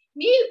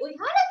me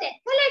ඔයාලා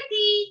දැක්කලා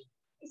ඇති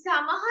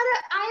සමහර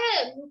අය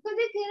මොකද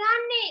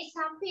කරන්නේ?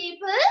 Some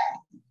people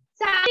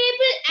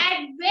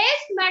add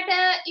waste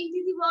matter into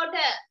the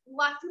water.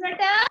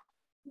 වතුරට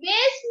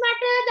waste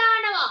matter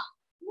දානවා.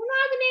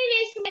 මොනවද මේ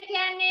waste matter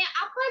කියන්නේ?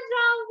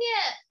 අපද්‍රව්‍ය.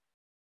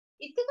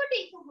 එතකොට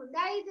ඒක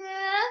හොඳයිද?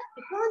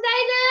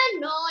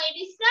 No, it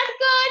is not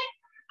good.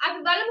 අපි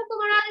බලමුකෝ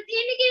මොනවද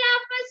තියෙන්නේ කියලා.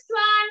 First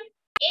one,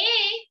 A.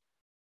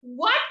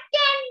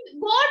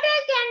 Water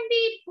can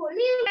be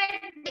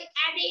polluted by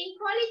adding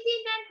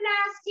polythene and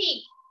plastic.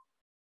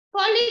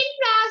 Polythene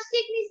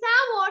plastic නිසා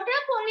water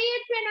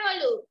pollute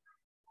වෙනවලු.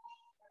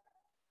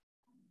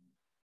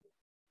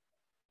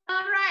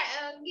 Alright,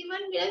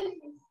 given below.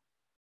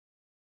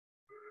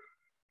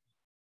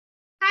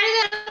 හරිද?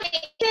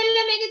 ඉතින්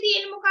මේක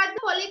තියෙන්නේ මොකද්ද?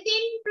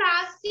 polythene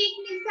plastic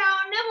නිසා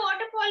ඔන්න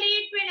water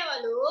pollute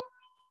වෙනවලු.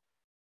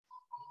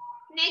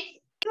 Next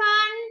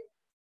one.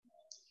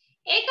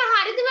 ඒක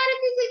හරිද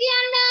වැරදිද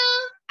කියන්න?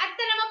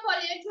 ඇත්තටම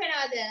pollute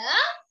වෙනවද?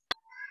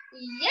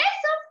 Yes,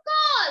 of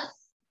course.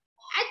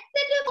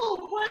 ඇත්තටම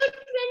pollute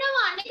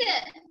වෙනවා නේද?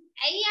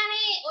 ඇයි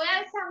අනේ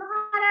ඔයාලා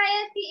සමහර අය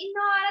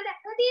ඉන්නවා ඔයාලා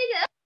දැක්කද නේද?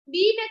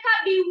 beam එක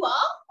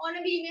බිව්වා. ඔන්න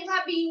beam එක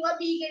බිව්වා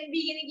බීගෙන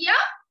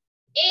ගියා.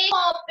 ඒ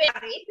කෝප්පේ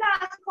හරි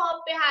ප්ලාස්ටික්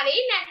කෝප්පේ හරි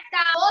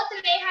නැත්නම්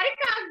බෝතලේ හරි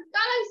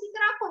ගාලා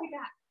විසිකරා කොහෙද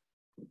හරි.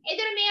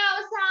 එතන මේ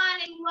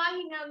අවසානයේ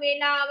වහින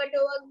වෙලාවට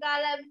ඔක්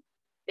ගාලා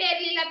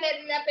පෙරලිලා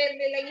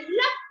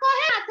ගිහිල්ලා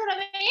කොහෙ අතර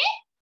මේ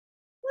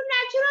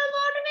natural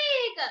water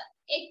මේක.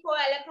 එක්ක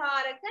ඔයාල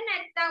පාරක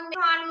නැත්නම්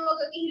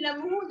කානුවක ගිහිල්ලා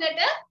මුහුදට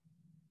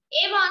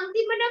ඒව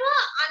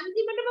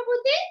අන්තිමටම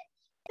පුතේ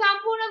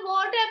සම්පූර්ණ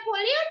water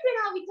pollute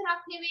වෙනවා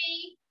විතරක්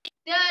නෙවෙයි.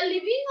 The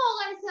living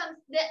organisms,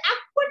 the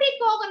aquatic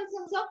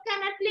organisms of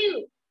cannot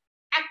live.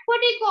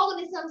 Aquatic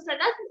organisms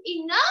ලට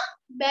ඉන්න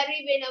බැරි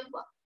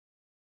වෙනවා.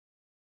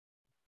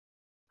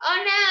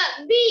 On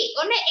B,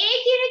 on A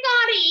කියන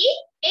කාරි,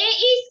 A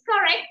is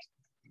correct.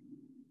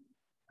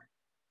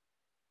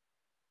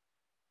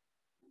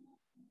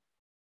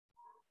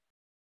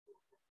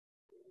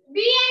 B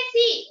and C,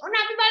 on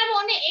අපි බලමු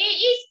on A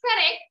is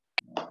correct.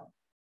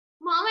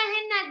 මාව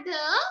ඇහෙන්නේ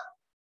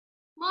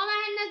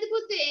නැද්ද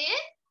පුතේ?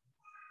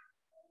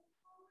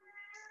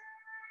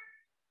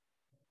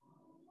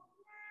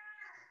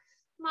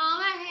 මාව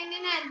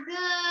ඇහෙන්නේ නැද්ද?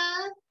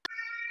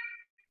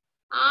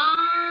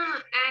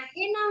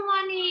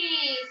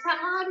 ඇහෙනවනේ.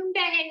 සමහරුන්ට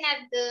ඇහෙන්නේ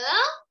නැද්ද?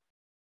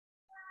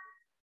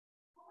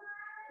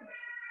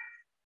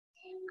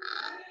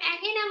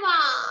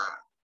 ඇහෙනවා.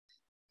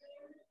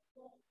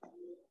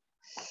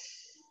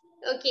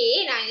 Okay,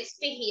 nice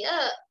to hear.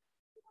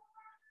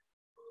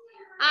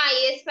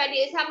 Yes, but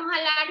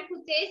සමහරලාට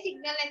පුතේ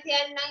සිග්නල් නැති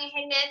නම්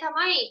ඇහෙන්නේ නැහැ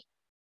තමයි.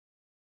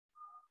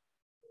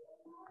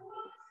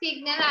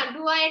 සිග්නල්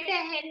අඩු අයට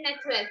ඇහෙන්නේ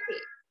නැතුව ඇති.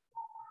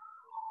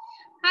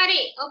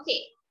 හරි,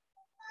 okay.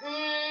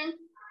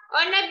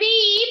 On B,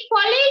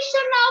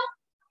 pollution of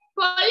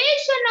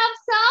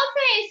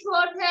surface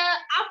water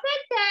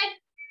affected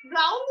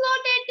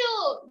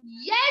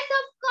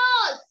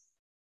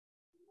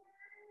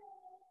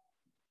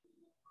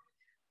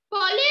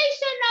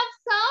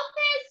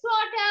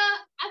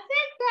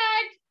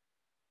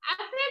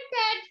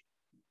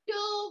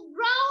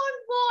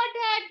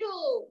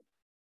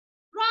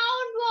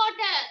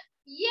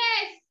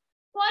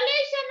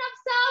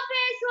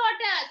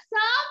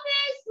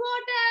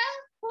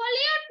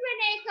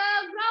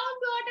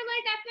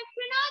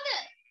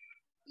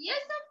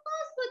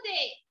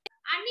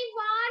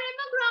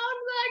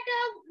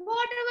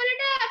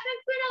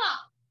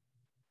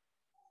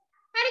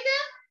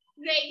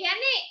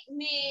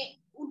මේ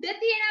උඩ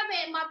තියෙන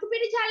මේ මතු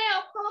පිටි ජලය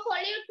ඔක්කොම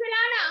පොලියුට්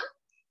වෙලා නම්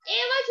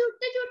ඒවා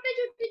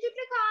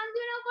චුට්ට කාන්දු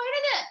වෙනවා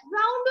කොහෙද?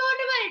 ග්‍රවුන්ඩ්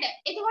වෝටර් වලට.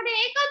 එතකොට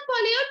ඒකත්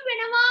පොලියුට්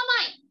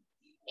වෙනවාමයි.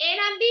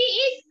 එහෙනම් B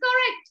is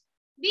correct.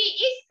 B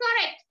is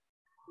correct.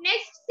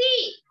 Next C.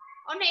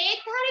 ඔන්න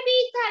ඒත් හරි B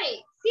හරි.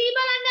 C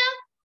බලන්න.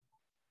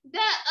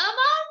 The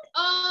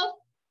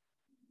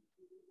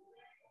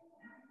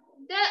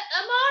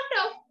amount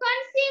of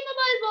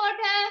consumable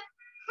water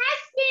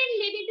has been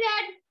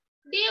limited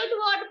due to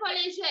water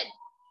pollution.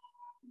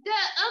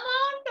 The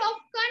amount of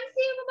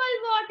consumable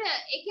water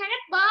ඒ කියන්නේ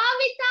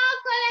භාවිතා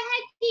කළ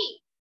හැකි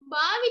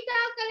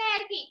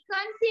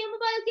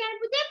consumable කියන්නේ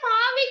පුතේ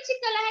පාවිච්චි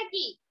කළ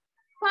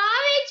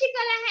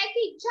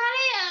හැකි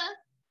ජලය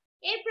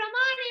ඒ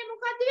ප්‍රමාණය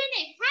මොකද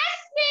වෙන්නේ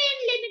has been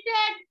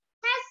limited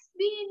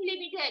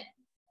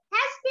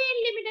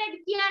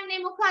කියන්නේ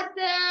මොකද්ද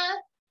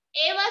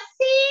ඒවා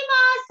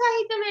සීමා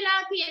සහිත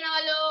වෙලා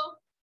තියෙනවලු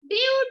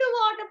due to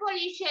water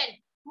pollution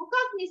මොකක්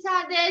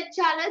නිසාද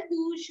ජල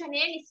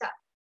දූෂණය නිසා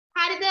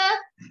හරිද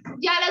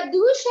ජල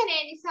දූෂණය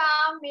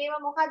නිසා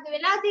මේවා මොකද්ද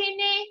වෙලා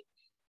තියෙන්නේ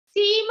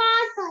සීමා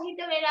සහිත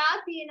වෙලා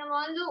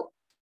තියෙනවලු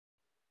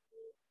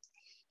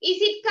is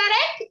it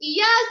correct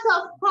yes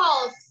of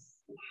course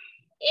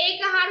ඒක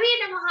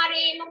හරියටම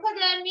හරි මොකද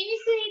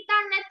මිනිස්සු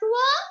හිතන්නේ නැතුව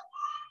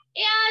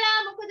එයාලා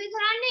මොකද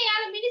කරන්නේ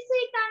එයාලා මිනිස්සු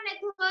හිතන්නේ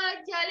නැතුව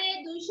ජලය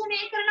දූෂණය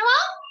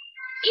කරනවා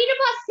ඊට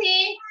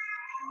පස්සේ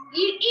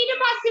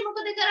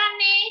මොකද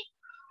කරන්නේ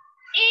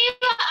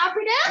ඒක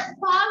අපිට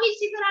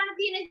පාවිච්චි කරන්න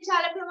තියෙන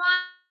ජල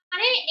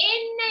ප්‍රමාණය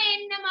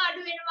එන්නම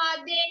අඩු වෙනවා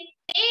then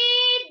A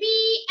B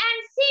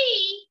and C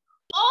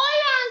all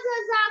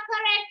answers are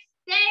correct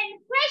then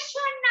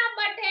question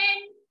number 10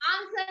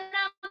 answer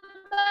number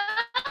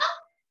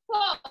 4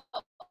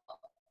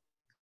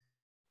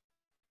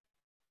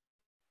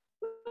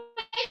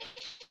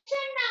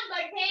 question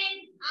number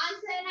 10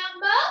 answer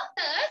number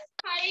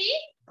hari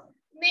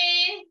me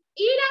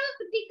ඊළඟ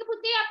ටික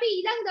පුතේ අපි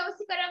ඊළඟ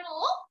දවසේ කරමු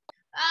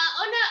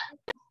ඔන්න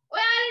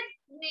ඔයාලා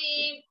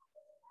මේ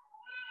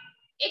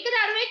එක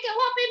දරුවෙක්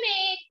කිව්වා අපි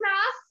මේ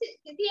ක්ලාස්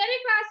තියරි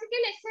ක්ලාස්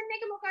එකේ ලෙසන්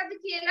එක මොකද්ද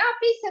කියලා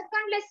අපි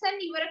සෙකන්ඩ් ලෙසන්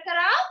ඉවර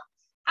කරා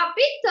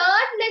අපි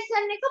තර්ඩ්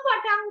ලෙසන් එක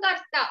පටන්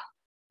ගත්තා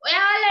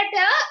ඔයාලට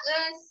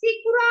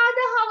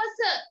සිකුරාදා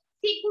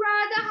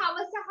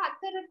හවස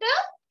 4ට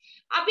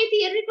අපි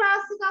තියරි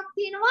ක්ලාස් එකක්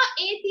තියෙනවා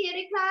ඒ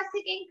තියරි ක්ලාස්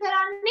එකෙන්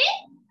කරන්නේ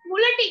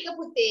මුල ටික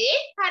පුතේ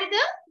හරිද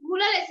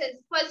මුල lessons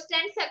first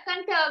and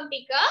second term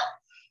ටික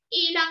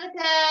ඊළඟට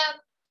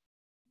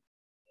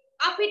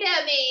අපිට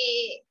මේ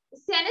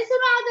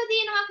සෙනසුරාදා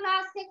තියෙනවා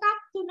ක්ලාස් එකක්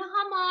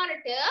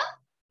 3:00ට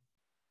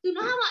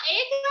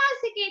ඒ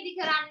ක්ලාස් එකේදී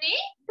කරන්නේ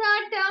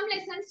third term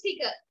lessons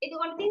ටික.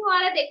 එතකොට ඉතින්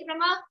ඔයාලා දෙකම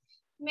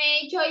මේ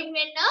join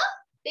වෙන්න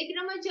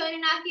දෙකම join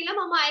වෙනා කියලා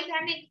මම ආයෙ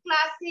කරන්නේ එක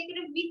ක්ලාස්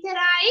එකකට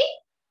විතරයි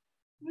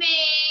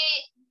මේ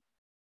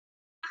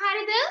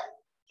හරිද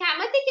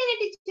කැමති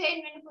කෙනෙක් join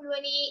වෙන්න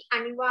පුළුවනි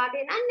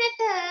අනිවාර්ය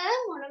නැත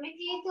මොනම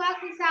හේතුවක්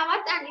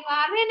නිසාවත්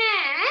අනිවාර්ය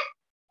නෑ.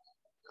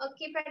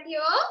 Okay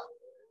පැටියෝ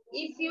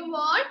if you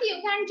want you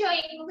can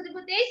join මොකද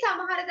පුතේ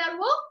සමහර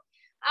දරුවෝ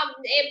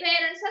ඒ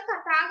parents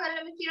කතා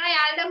කරලම කියනවා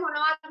යාළුවා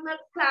මොනවත්ම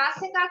ක්ලාස්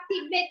එකක්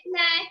තිබෙත්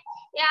නැහැ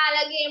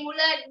යාළුවගේ මුල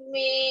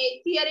මේ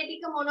theory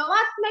ටික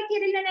මොනවත්ම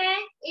කෙරෙලා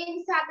නැහැ ඒ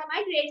නිසා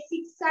තමයි grade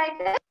 6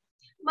 අයට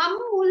මම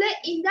මුල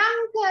ඉඳන්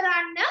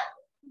කරන්න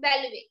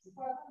බැලුවේ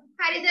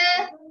හරිද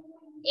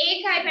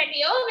ඒකයි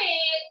පැටියෝ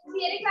මේ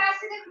theory class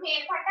එක මේ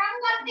පටන්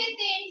ගත්තේ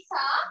ඒ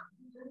නිසා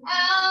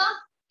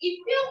if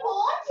you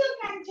want you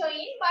can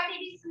join but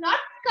it is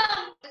not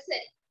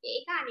compulsory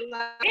ඒක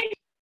අනිවාර්යයි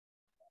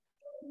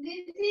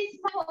this is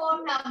my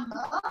phone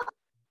number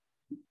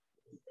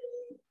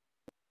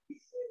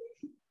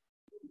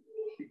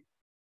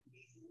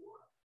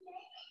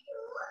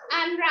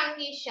I'm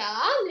Rangeesha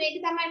මේක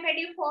තමයි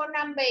පැටියෝ phone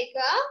number එක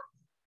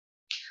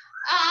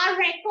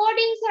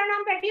recordings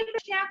කරනම් පැටියෝ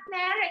ප්‍රශ්නයක්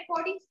නෑ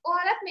recordings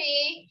ඔයාලා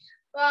මේ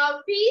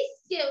fees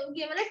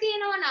ගෙවලා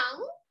තියෙනවා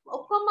නම්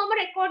ඔක්කොම මම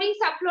recordings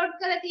upload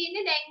කරලා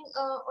තියෙන්නේ දැන්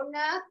ඔන්න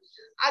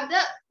අද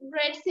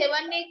grade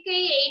 7 එකේ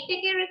 8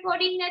 එකේ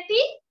recording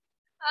නැති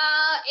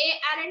ඒ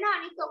අරන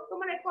අනිත්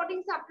ඔක්කොම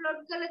recordings upload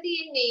කරලා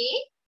තියෙන්නේ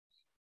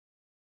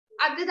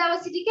අද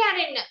දවස් ටික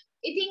අරන්න.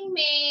 ඉතින්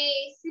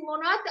මේ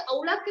මොනවත්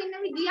අවුලක් වෙන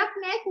විදියක්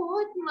නැහැ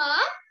කොහොත්ම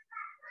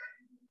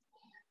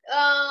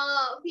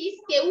fees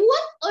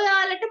ගෙවුවොත්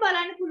ඔයාලට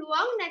බලන්න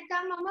පුළුවන්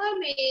නැත්නම් මම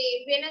මේ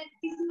වෙන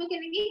කිසිම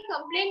කෙනෙක්ගේ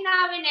complaint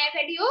ආවේ නැහැ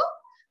පැටියෝ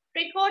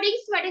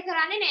recordings වැඩ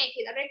කරන්නේ නැහැ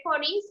කියලා.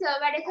 recordings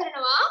වැඩ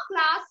කරනවා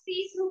class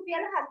fees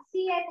රුපියල්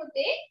 700යි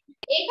පුතේ.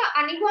 ඒක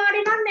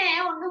අනිවාර්ය නෑ.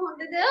 ඔන්න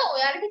හොඳද?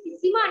 ඔයාලට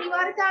කිසිම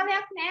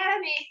අනිවාර්යතාවයක් නෑ අර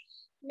මේ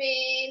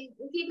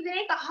කීප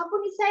දෙනෙක් අහපු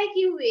නිසායි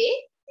කිව්වේ.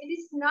 it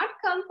is not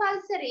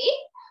compulsory.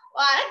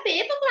 ඔයාලා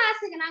paper class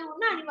එක නම්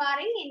ඔන්න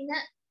අනිවාර්යෙන් එන්න.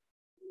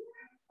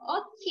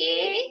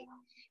 okay.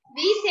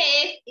 be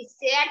safe.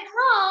 stay at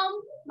home.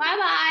 bye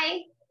bye.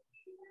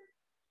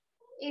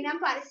 එනම්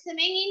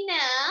පරිස්සමෙන් ඉන්න.